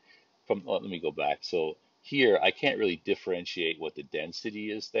that from, let me go back. So here, I can't really differentiate what the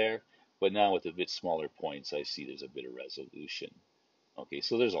density is there, but now with a bit smaller points, I see there's a bit of resolution. Okay,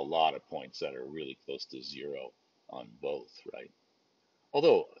 so there's a lot of points that are really close to 0 on both, right?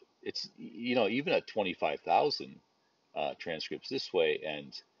 Although it's, even at 25,000 transcripts this way,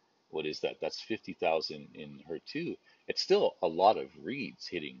 and what is that? That's 50,000 in HER2. It's still a lot of reads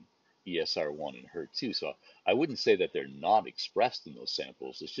hitting ESR1 and HER2. So I wouldn't say that they're not expressed in those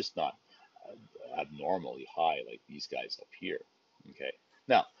samples. It's just not abnormally high like these guys up here. Okay.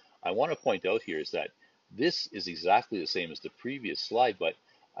 Now, I want to point out here is that this is exactly the same as the previous slide, but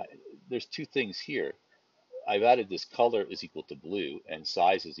there's two things here. I've added this color is equal to blue and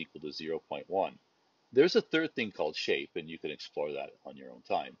size is equal to 0.1. There's a third thing called shape, and you can explore that on your own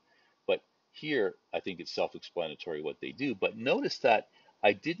time. But here, I think it's self-explanatory what they do. But notice that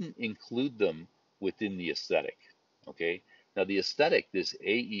I didn't include them within the aesthetic. Okay. Now the aesthetic, this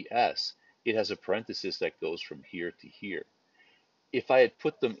AES, it has a parenthesis that goes from here to here. If I had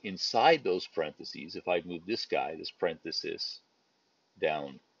put them inside those parentheses, if I moved this guy, this parenthesis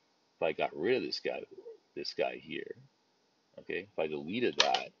down, if I got rid of this guy here, okay, if I deleted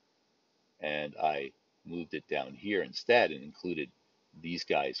that and I moved it down here instead and included these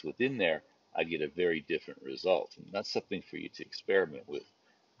guys within there, I'd get a very different result. And that's something for you to experiment with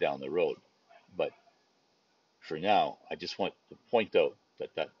down the road. But for now, I just want to point out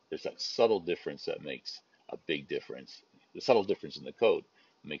that there's that subtle difference that makes a big difference. The subtle difference in the code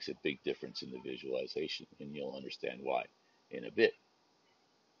makes a big difference in the visualization, and you'll understand why in a bit.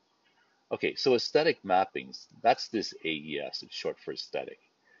 Okay, so aesthetic mappings, that's this AES, it's short for aesthetic.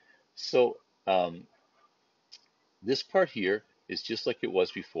 So this part here is just like it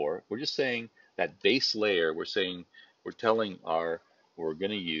was before. We're just saying that base layer, we're telling we're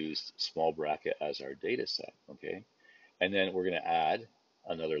going to use small bracket as our data set, okay? And then we're going to add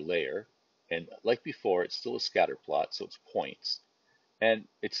another layer. And like before, it's still a scatter plot, so it's points. And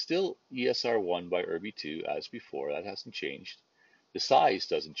it's still ESR1 by ERB2 as before, that hasn't changed. The size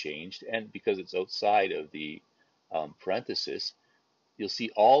doesn't change, and because it's outside of the parenthesis, you'll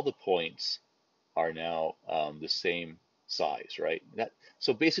see all the points are now the same size, right?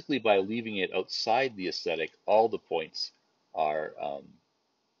 So basically, by leaving it outside the aesthetic, all the points are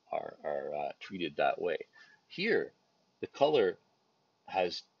treated that way. Here, the color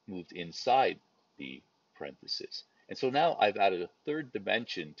has moved inside the parenthesis, and so now I've added a third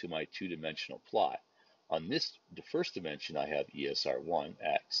dimension to my two-dimensional plot. On the first dimension, I have ESR1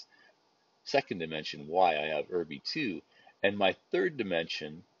 X. Second dimension Y, I have ERB2, and my third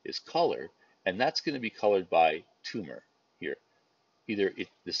dimension is color, and that's going to be colored by tumor here. Either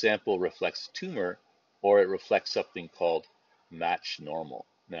the sample reflects tumor or it reflects something called match normal.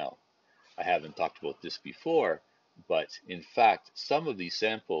 Now, I haven't talked about this before, but in fact, some of these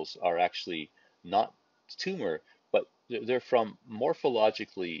samples are actually not tumor, but they're from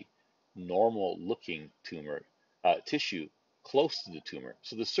morphologically normal looking tumor tissue close to the tumor.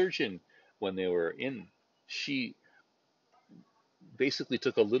 So the surgeon, when they were in, she basically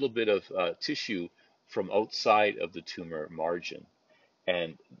took a little bit of tissue from outside of the tumor margin,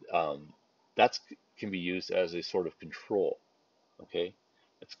 and that can be used as a sort of control. Okay,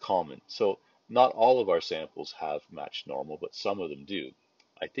 it's common. So not all of our samples have matched normal, but some of them do.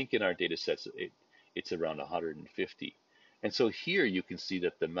 I think in our data sets it's around 150. And so here you can see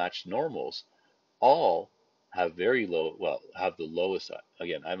that the matched normals all have very low, well, have the lowest.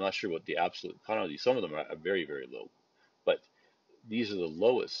 Again, I'm not sure what the absolute quantity. Some of them are very, very low, but these are the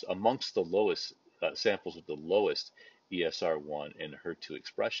lowest, amongst the lowest samples with the lowest ESR1 and HER2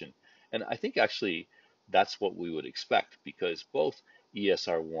 expression. And I think actually that's what we would expect, because both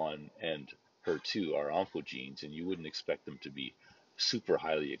ESR1 and HER2 are oncogenes, and you wouldn't expect them to be super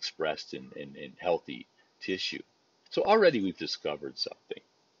highly expressed in healthy tissue. So already we've discovered something.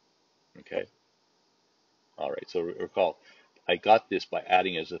 Okay. All right. So recall, I got this by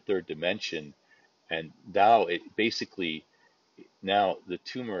adding as a third dimension, and now it basically, now the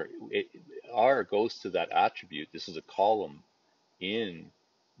tumor, R goes to that attribute. This is a column in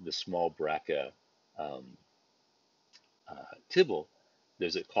the small BRCA um, tibble.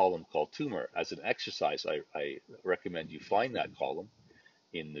 There's a column called tumor. As an exercise, I recommend you find that column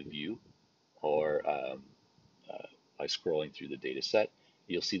in the view or by scrolling through the data set.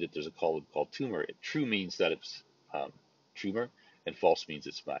 You'll see that there's a column called tumor. True means that it's tumor, and false means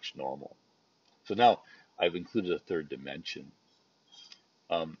it's matched normal. So now I've included a third dimension.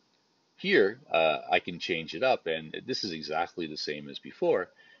 Here, I can change it up, and this is exactly the same as before,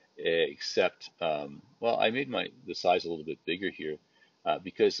 except, well, I made the size a little bit bigger here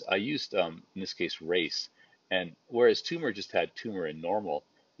because I used, in this case, race. And whereas tumor just had tumor and normal,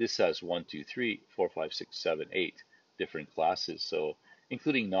 this has 1, 2, 3, 4, 5, 6, 7, 8 different classes. So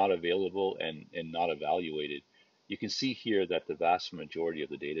including not available and not evaluated, you can see here that the vast majority of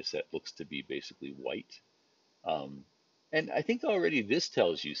the data set looks to be basically white. And I think already this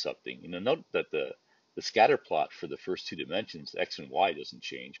tells you something. Note that the scatter plot for the first two dimensions, X and Y, doesn't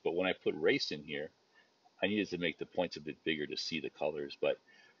change. But when I put race in here, I needed to make the points a bit bigger to see the colors. But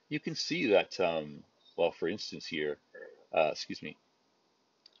you can see that, well, for instance here, excuse me,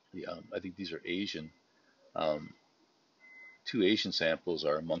 I think these are Asian. Um, two Asian samples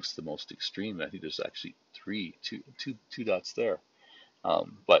are amongst the most extreme. I think there's actually two dots there.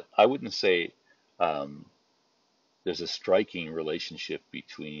 But I wouldn't say there's a striking relationship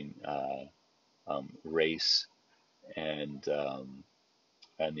between race and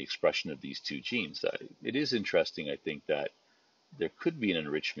the expression of these two genes. It is interesting, I think, that there could be an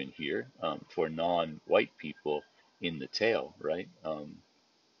enrichment here for non-white people in the tail, right?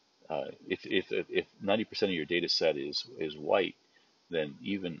 If 90% of your data set is white, then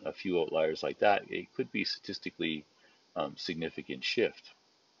even a few outliers like that, it could be statistically significant shift.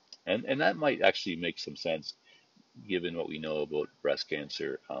 And that might actually make some sense given what we know about breast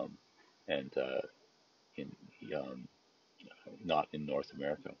cancer and in um, not in North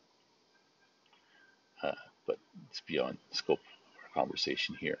America. Uh, but it's beyond the scope of our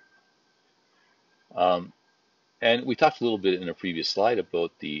conversation here. Um, And we talked a little bit in a previous slide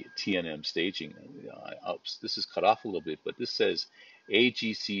about the TNM staging. Oops, this is cut off a little bit, but this says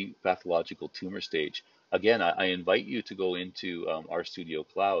AGC pathological tumor stage. Again, I invite you to go into RStudio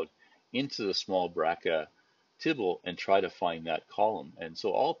Cloud, into the small BRCA tibble, and try to find that column. And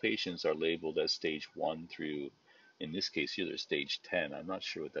so all patients are labeled as stage 1 through, in this case here, there's stage 10. I'm not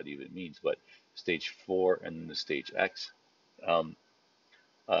sure what that even means, but stage 4 and then the stage X. Um,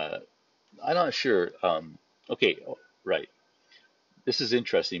 uh, I'm not sure. Okay, right. This is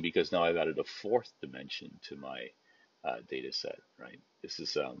interesting because now I've added a fourth dimension to my data set, right? This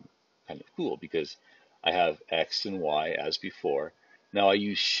is kind of cool because I have X and Y as before. Now I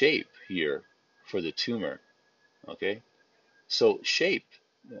use shape here for the tumor, okay? So shape,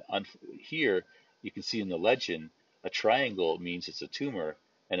 on here, you can see in the legend, a triangle means it's a tumor,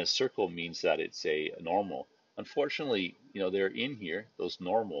 and a circle means that it's a normal. Unfortunately, they're in here, those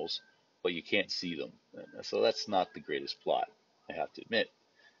normals, but you can't see them. So that's not the greatest plot, I have to admit.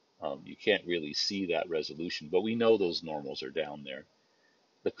 You can't really see that resolution, but we know those normals are down there.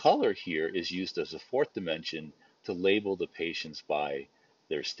 The color here is used as a fourth dimension to label the patients by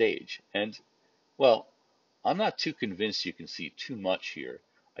their stage. And, well, I'm not too convinced you can see too much here.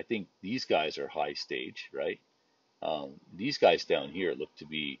 I think these guys are high stage, right? These guys down here look to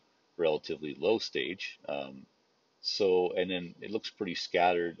be relatively low stage. And then it looks pretty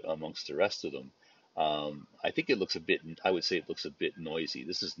scattered amongst the rest of them. I think it looks a bit, I would say it looks a bit noisy.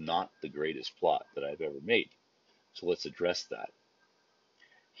 This is not the greatest plot that I've ever made. So let's address that.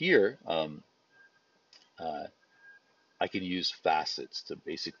 Here, uh, I can use facets to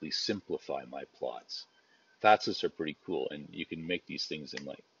basically simplify my plots. Facets are pretty cool, and you can make these things in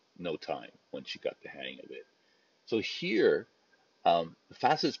like no time once you got the hang of it. So here, the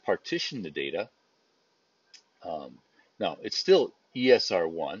facets partition the data. Um, Now, it's still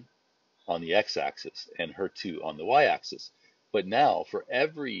ESR1 on the x-axis and HER2 on the y-axis. But now, for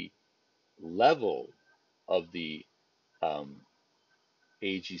every level of the um,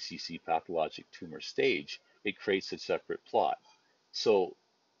 AGCC pathologic tumor stage, it creates a separate plot. So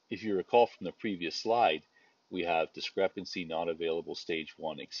if you recall from the previous slide, we have discrepancy, not available, stage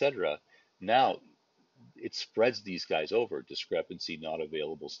 1, etc. Now it spreads these guys over, discrepancy, not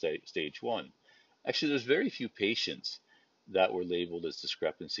available, stage 1. Actually, there's very few patients that were labeled as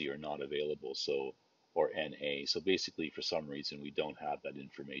discrepancy or not available, or NA. So basically, for some reason, we don't have that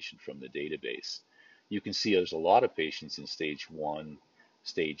information from the database. You can see there's a lot of patients in stage 1,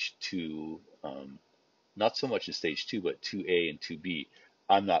 stage 2, not so much in stage 2, but 2A and 2B.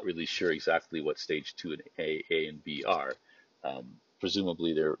 I'm not really sure exactly what stage 2 and A and B are.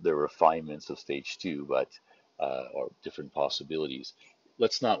 Presumably they're refinements of stage 2, but or different possibilities.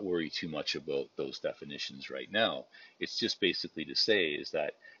 Let's not worry too much about those definitions right now. It's just basically to say is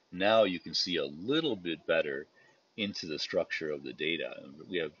that now you can see a little bit better into the structure of the data.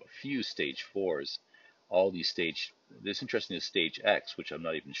 We have a few stage 4s, all these this interesting is stage X, which I'm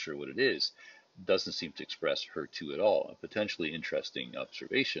not even sure what it is, doesn't seem to express HER2 at all. A potentially interesting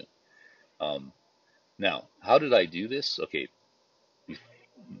observation. Um, Now, how did I do this? Okay,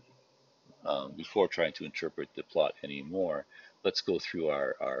 before trying to interpret the plot anymore, let's go through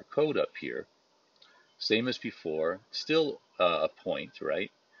our code up here. Same as before, still a point,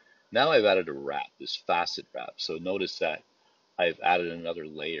 right? Now I've added a wrap, this facet wrap. So notice that I've added another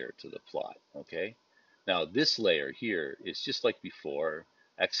layer to the plot, okay? Now this layer here is just like before,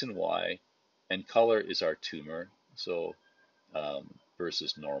 X and Y, and color is our tumor, so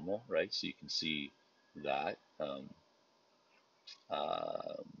versus normal, right? So you can see that. Um,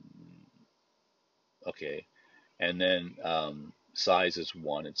 okay, and then size is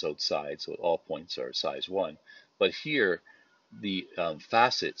 1, it's outside, so all points are size 1. But here, the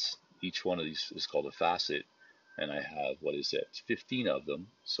facets, each one of these is called a facet, and I have, what is it, 15 of them,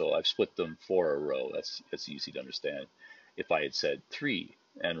 so I've split them for a row. That's easy to understand. If I had said 3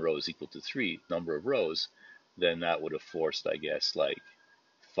 and rows equal to 3, number of rows, then that would have forced, I guess, like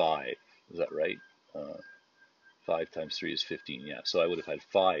 5. Is that right? Uh, 5 times 3 is 15. Yeah, so I would have had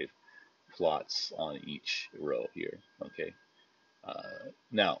 5 plots on each row here. Okay.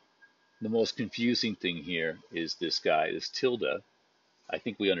 Now, the most confusing thing here is this guy, this tilde. I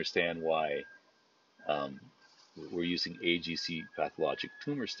think we understand why um, we're using AGC pathologic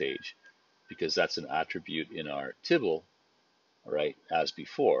tumor stage, because that's an attribute in our tibble, right, as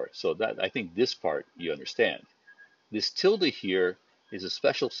before. So that, I think this part you understand. This tilde here is a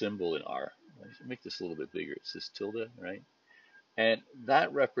special symbol in R. Let me make this a little bit bigger. It's this tilde, right? And that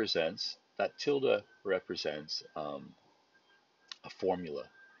tilde represents a formula.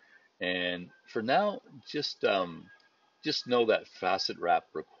 And for now, just know that facet wrap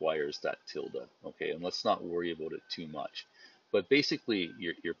requires that tilde, okay? And let's not worry about it too much. But basically,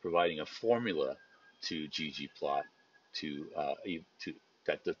 you're providing a formula to ggplot to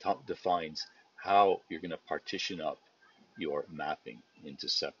that defines how you're going to partition up your mapping into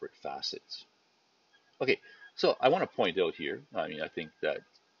separate facets. Okay, so I want to point out here, I mean, I think that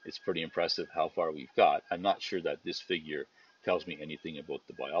it's pretty impressive how far we've got. I'm not sure that this figure tells me anything about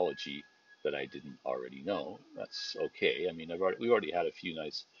the biology that I didn't already know. That's okay. I mean, we already had a few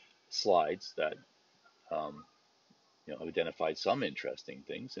nice slides that um, identified some interesting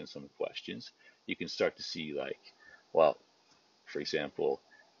things and some questions. You can start to see, like, well, for example,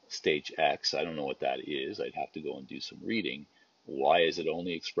 stage X, I don't know what that is. I'd have to go and do some reading. Why is it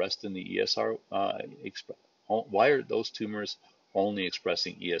only expressed in the ESR? Why are those tumors only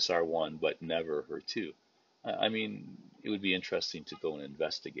expressing ESR1 but never HER2? I mean, it would be interesting to go and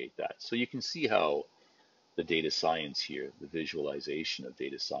investigate that. So you can see how the data science here, the visualization of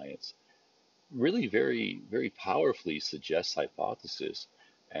data science, really very, very powerfully suggests hypothesis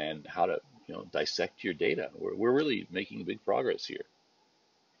and how to dissect your data. We're really making big progress here.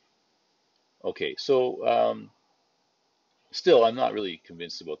 Okay, so still, I'm not really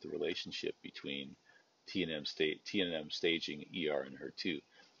convinced about the relationship between TNM staging, ER, and HER2.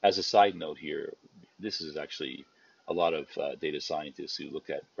 As a side note here, this is actually a lot of data scientists who look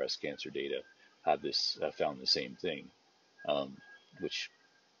at breast cancer data have this found the same thing, which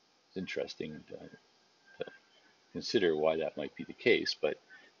is interesting to consider why that might be the case. But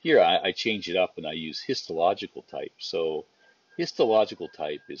here I change it up and I use histological type. So histological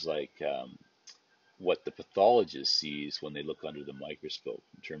type is like what the pathologist sees when they look under the microscope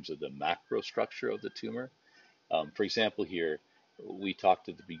in terms of the macro structure of the tumor. For example, here we talked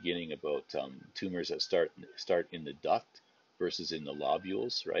at the beginning about tumors that start in the duct versus in the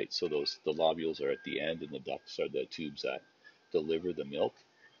lobules, right? So the lobules are at the end, and the ducts are the tubes that deliver the milk.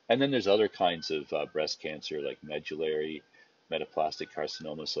 And then there's other kinds of breast cancer, like medullary, metaplastic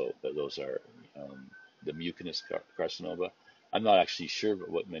carcinoma. So those are the mucinous carcinoma. I'm not actually sure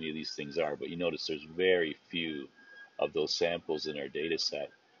what many of these things are, but you notice there's very few of those samples in our data set.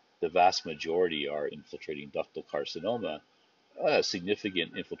 The vast majority are infiltrating ductal carcinoma,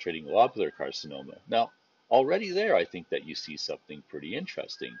 significant infiltrating lobular carcinoma. Now, already there, I think that you see something pretty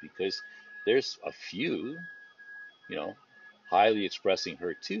interesting, because there's a few, highly expressing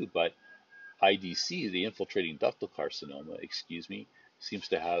HER2, but IDC, the infiltrating ductal carcinoma, excuse me, seems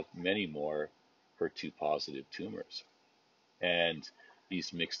to have many more HER2 positive tumors. And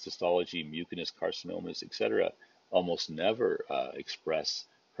these mixed histology, mucinous carcinomas, etc., almost never express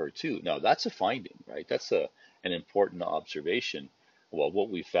HER2. Now, that's a finding, right? That's an important observation. Well,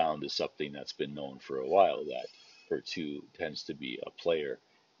 what we found is something that's been known for a while, that HER2 tends to be a player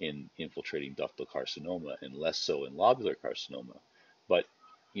in infiltrating ductal carcinoma and less so in lobular carcinoma. But,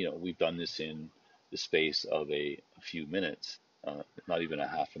 we've done this in the space of a few minutes, not even a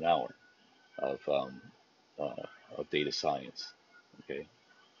half an hour of data science. Okay,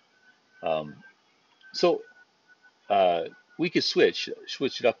 um, so we could switch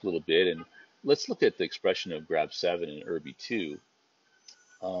it up a little bit, and let's look at the expression of GRAB7 and ERBB2.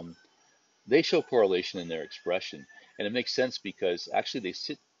 They show correlation in their expression, and it makes sense because actually they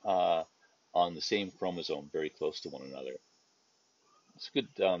sit on the same chromosome very close to one another. It's a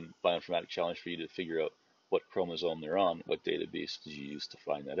good bioinformatic challenge for you to figure out what chromosome they're on, what database did you use to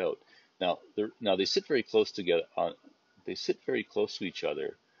find that out. Now they sit very close together. They sit very close to each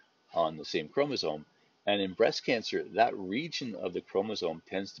other on the same chromosome, and in breast cancer, that region of the chromosome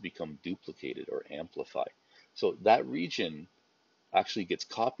tends to become duplicated or amplified. So that region actually gets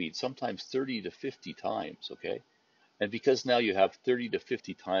copied sometimes 30 to 50 times. Okay, and because now you have 30 to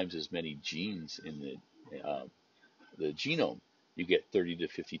 50 times as many genes in the genome, you get 30 to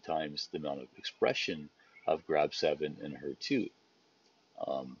 50 times the amount of expression of GRAB7 and HER2.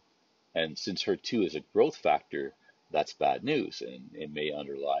 And since HER2 is a growth factor, that's bad news, and it may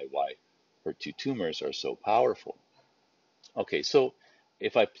underlie why HER2 tumors are so powerful. Okay, so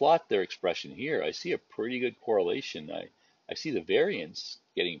if I plot their expression here, I see a pretty good correlation. I see the variance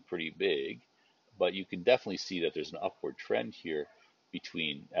getting pretty big, but you can definitely see that there's an upward trend here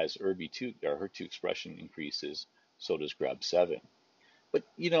between as ERB2 or HER2 expression increases, so does GRB7. But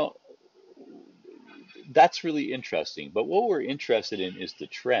that's really interesting. But what we're interested in is the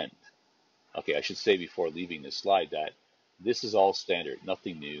trend. Okay, I should say before leaving this slide that this is all standard,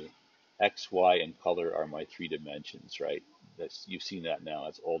 nothing new. X, Y, and color are my three dimensions, right? You've seen that now.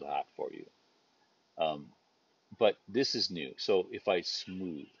 That's old hat for you. Um, but this is new. So if I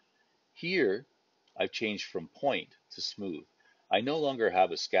smooth here, I've changed from point to smooth. I no longer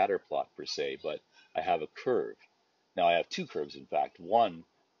have a scatter plot per se, but I have a curve. Now I have two curves, in fact, one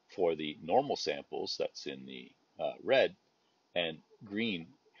for the normal samples, that's in the red, and green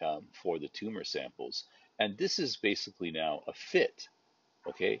for the tumor samples. And this is basically now a fit,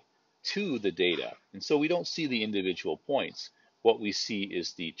 okay, to the data. And so we don't see the individual points. What we see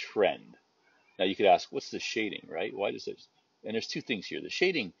is the trend. Now you could ask, what's the shading, right? Why does it? And there's two things here. The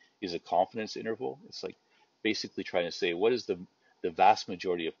shading is a confidence interval. It's like basically trying to say what is the vast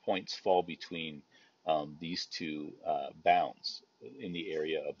majority of points fall between these two bounds in the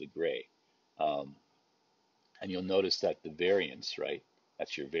area of the gray. Um, and you'll notice that the variance, right?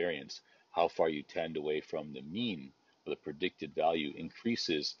 That's your variance. How far you tend away from the mean or the predicted value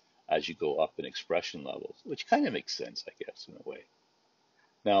increases as you go up in expression levels, which kind of makes sense, I guess, in a way.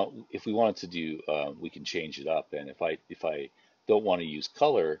 Now, if we wanted to do, we can change it up. And if I don't want to use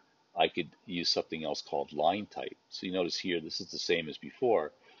color, I could use something else called line type. So you notice here, this is the same as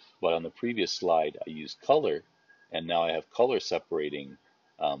before, but on the previous slide, I used color, and now I have color separating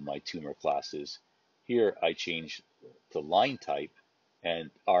my tumor classes. Here, I change to line type,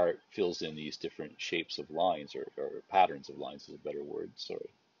 and R fills in these different shapes of lines or patterns of lines is a better word. Sorry.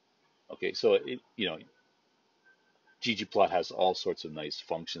 Okay, so ggplot has all sorts of nice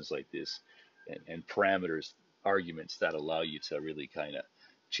functions like this and parameters, arguments that allow you to really kind of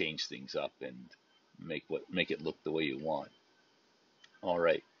change things up and make it look the way you want. All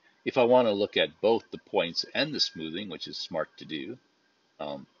right. If I want to look at both the points and the smoothing, which is smart to do,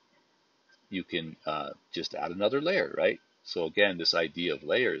 um, you can just add another layer, right? So again, this idea of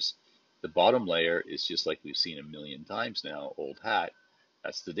layers, the bottom layer is just like we've seen a million times now, old hat.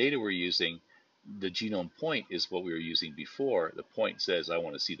 That's the data we're using. The genome point is what we were using before. The point says I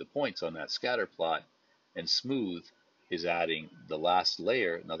want to see the points on that scatter plot, and smooth is adding the last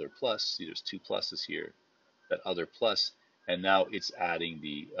layer, another plus. See, there's two pluses here, that other plus, and now it's adding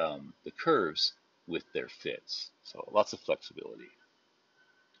the curves with their fits. So lots of flexibility.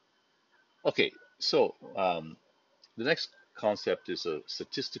 Okay, so the next concept is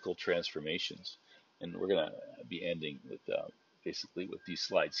statistical transformations, and we're going to be ending with basically with these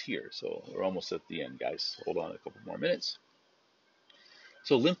slides here. So we're almost at the end, guys. Hold on a couple more minutes.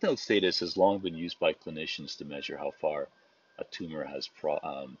 So lymph node status has long been used by clinicians to measure how far a tumor has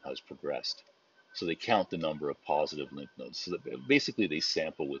progressed. So they count the number of positive lymph nodes. So that basically they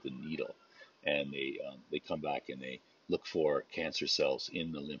sample with a needle, and they come back and they look for cancer cells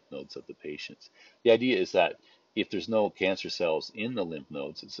in the lymph nodes of the patients. The idea is that if there's no cancer cells in the lymph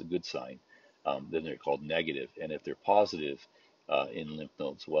nodes, it's a good sign. Then they're called negative, and if they're positive in lymph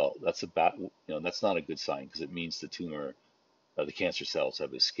nodes, well, that's not a good sign because it means the tumor, the cancer cells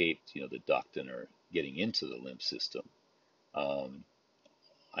have escaped, the duct and are getting into the lymph system. Um,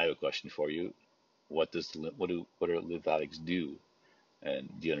 I have a question for you. What do lymphatics do? And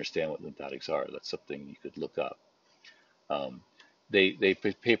do you understand what lymphatics are? That's something you could look up. Um, they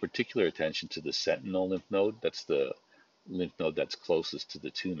pay particular attention to the sentinel lymph node. That's the lymph node that's closest to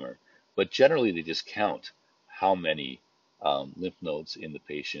the tumor. But generally, they just count how many lymph nodes in the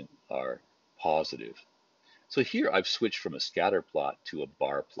patient are positive. So here I've switched from a scatter plot to a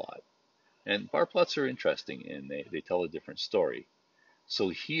bar plot. And bar plots are interesting and they tell a different story. So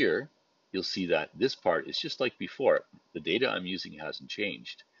here you'll see that this part is just like before. The data I'm using hasn't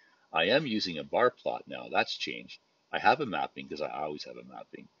changed. I am using a bar plot now. That's changed. I have a mapping because I always have a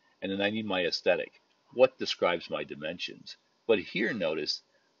mapping. And then I need my aesthetic. What describes my dimensions? But here notice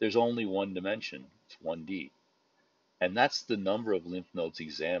there's only one dimension. It's 1D. And that's the number of lymph nodes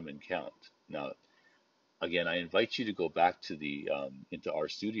examined count. Now, again, I invite you to go back to into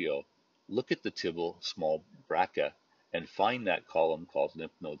RStudio, look at the tibble small BRCA, and find that column called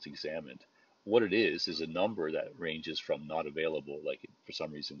lymph nodes examined. What it is a number that ranges from not available, like for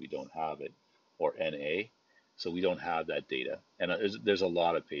some reason we don't have it, or NA. So we don't have that data. And there's a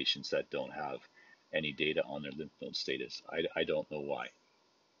lot of patients that don't have any data on their lymph node status. I don't know why.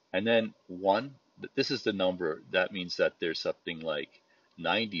 And then 1, this is the number. That means that there's something like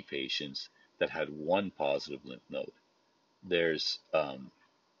 90 patients that had 1 positive lymph node. there's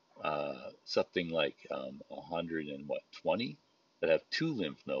something like 120 that have two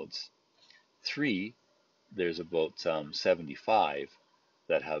lymph nodes. Three, there's about 75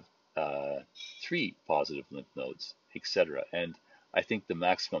 that have uh, three positive lymph nodes, etc. And I think the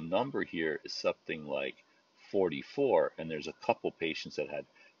maximum number here is something like 44, and there's a couple patients that had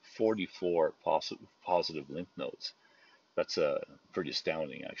 44 positive lymph nodes. That's pretty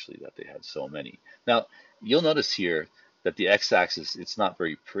astounding, actually, that they had so many. Now, you'll notice here that the x-axis, it's not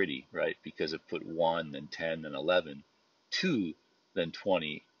very pretty, right? Because it put 1, then 10, then 11, 2, then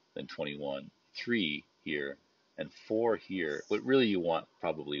 20, then 21, 3 here, and 4 here. But really, you want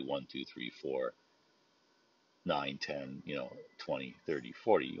probably 1, 2, 3, 4, 9, 10, 20, 30,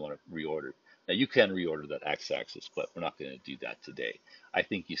 40. You want to reorder. Now, you can reorder that x-axis, but we're not going to do that today. I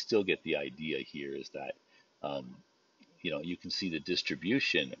think you still get the idea here is that um, you can see the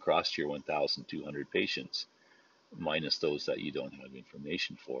distribution across your 1,200 patients, minus those that you don't have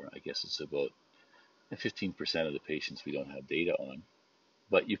information for. I guess it's about 15% of the patients we don't have data on.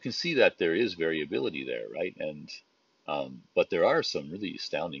 But you can see that there is variability there, right? And but there are some really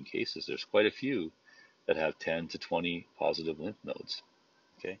astounding cases. There's quite a few that have 10 to 20 positive lymph nodes.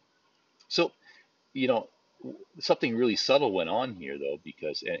 Okay, so you know something really subtle went on here though,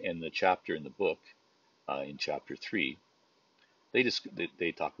 because in the chapter in the book, in chapter 3,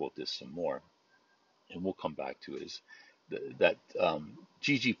 they talk about this some more, and we'll come back to it, is that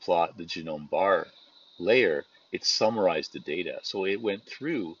ggplot, the genome bar layer, it summarized the data. So it went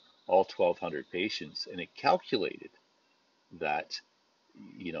through all 1,200 patients and it calculated that,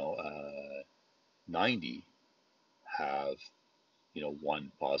 you know, 90 have,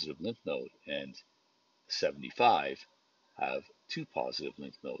 one positive lymph node and 75 have two positive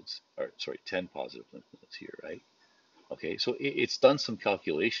lymph nodes, or sorry, 10 positive lymph nodes here, right? Okay, so it's done some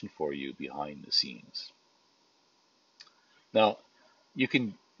calculation for you behind the scenes. Now, you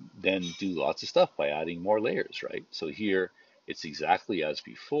can then do lots of stuff by adding more layers, right? So here it's exactly as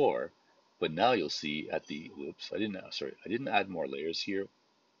before, but now you'll see at the, whoops, I didn't add more layers here.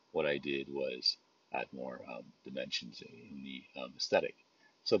 What I did was add more dimensions in the aesthetic.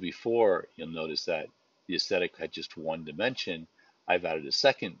 So before, you'll notice that the aesthetic had just one dimension. I've added a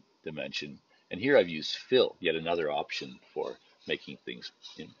second dimension, and here I've used fill, yet another option for making things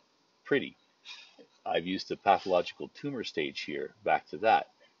pretty. I've used the pathological tumor stage here, back to that.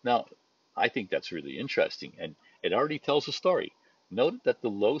 Now, I think that's really interesting, and it already tells a story. Note that the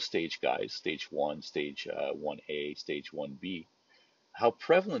low stage guys, stage 1, stage 1A, stage 1B, how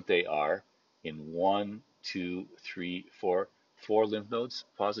prevalent they are in 1, 2, 3, 4, 4 lymph nodes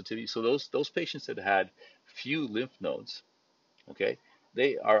positivity. So those patients that had few lymph nodes, okay,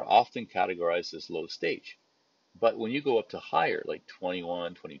 they are often categorized as low stage. But when you go up to higher, like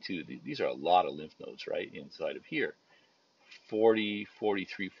 21, 22, these are a lot of lymph nodes, right, inside of here. 40,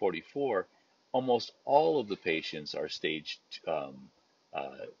 43, 44, almost all of the patients are stage uh,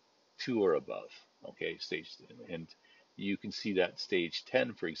 2 or above, okay, and you can see that stage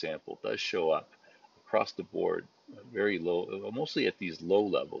 10, for example, does show up across the board very low, mostly at these low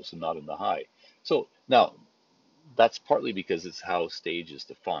levels and not in the high. So now, that's partly because it's how stage is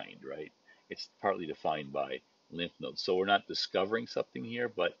defined, right? It's partly defined by lymph nodes. So we're not discovering something here,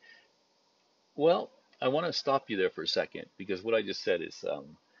 but well, I want to stop you there for a second because what I just said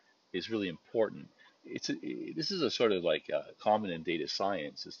is really important. This is a sort of like common in data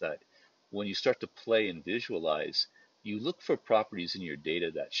science, is that when you start to play and visualize, you look for properties in your data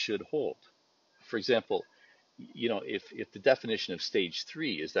that should hold. For example, if the definition of stage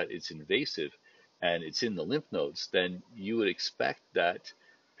 3 is that it's invasive and it's in the lymph nodes, then you would expect that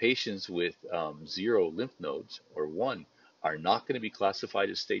patients with 0 lymph nodes or 1 are not going to be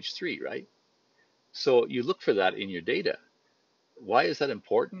classified as stage 3, right? So you look for that in your data. Why is that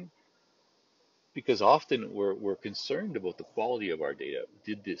important? Because often we're concerned about the quality of our data.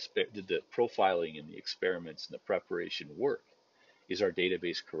 Did the profiling and the experiments and the preparation work? Is our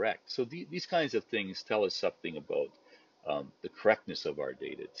database correct? So these kinds of things tell us something about the correctness of our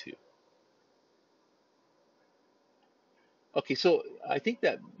data too. Okay, so I think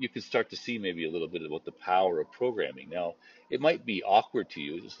that you can start to see maybe a little bit about the power of programming. Now, it might be awkward to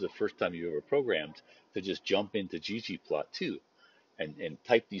you. This is the first time you've ever programmed, to just jump into ggplot2 and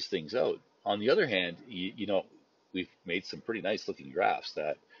type these things out. On the other hand, we've made some pretty nice looking graphs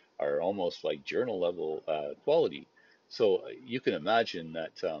that are almost like journal level quality. So you can imagine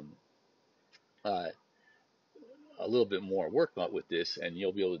that uh, a little bit more work with this, and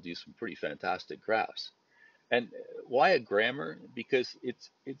you'll be able to do some pretty fantastic graphs. And why a grammar? Because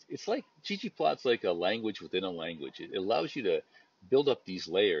it's like ggplot's like a language within a language. It allows you to build up these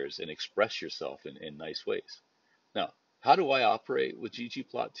layers and express yourself in nice ways. Now, How do I operate with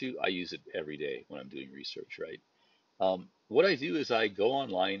ggplot2? I use it every day when I'm doing research, right? What I do is I go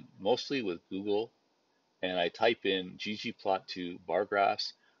online, mostly with Google, and I type in ggplot2 bar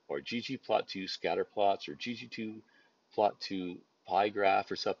graphs or ggplot2 scatter plots or ggplot2 pie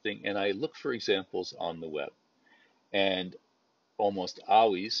graph or something, and I look for examples on the web. And almost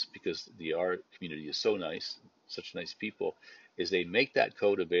always, because the R community is so nice, such nice people, is they make that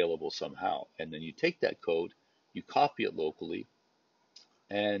code available somehow. And then you take that code, you copy it locally,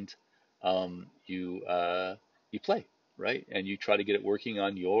 and you play, right? And you try to get it working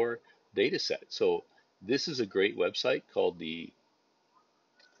on your data set. So this is a great website called the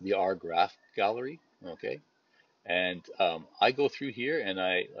R Graph Gallery. Okay, and I go through here and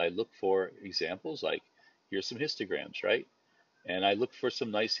I look for examples like here's some histograms, right? And I look for some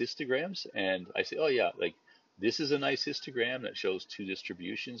nice histograms and I say, oh yeah, like this is a nice histogram that shows two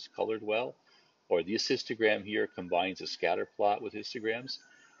distributions colored well, or this histogram here combines a scatter plot with histograms.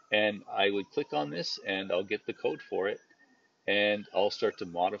 And I would click on this and I'll get the code for it and I'll start to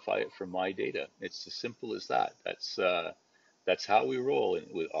modify it for my data. It's as simple as that. That's how we roll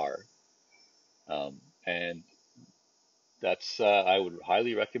with R. And that's I would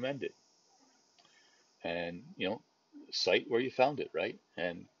highly recommend it. And cite where you found it, right?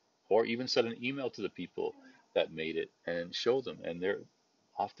 And or even send an email to the people that made it and show them, and they're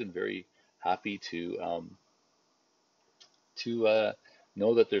often very happy to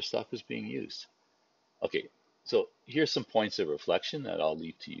know that their stuff is being used. Okay, so here's some points of reflection that I'll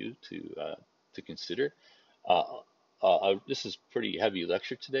leave to you to consider. Uh, this is pretty heavy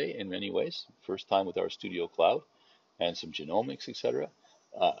lecture today in many ways. First time with our Studio Cloud and some genomics, etc.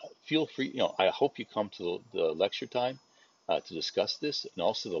 Feel free, I hope you come to the lecture time to discuss this, and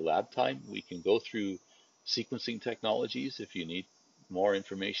also the lab time. We can go through sequencing technologies if you need more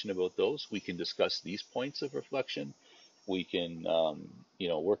information about those. We can discuss these points of reflection. We can,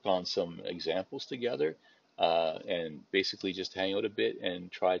 work on some examples together, and basically just hang out a bit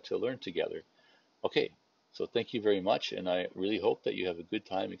and try to learn together. Okay, so thank you very much, and I really hope that you have a good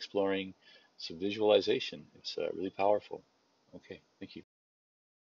time exploring some visualization. It's really powerful. Okay, thank you.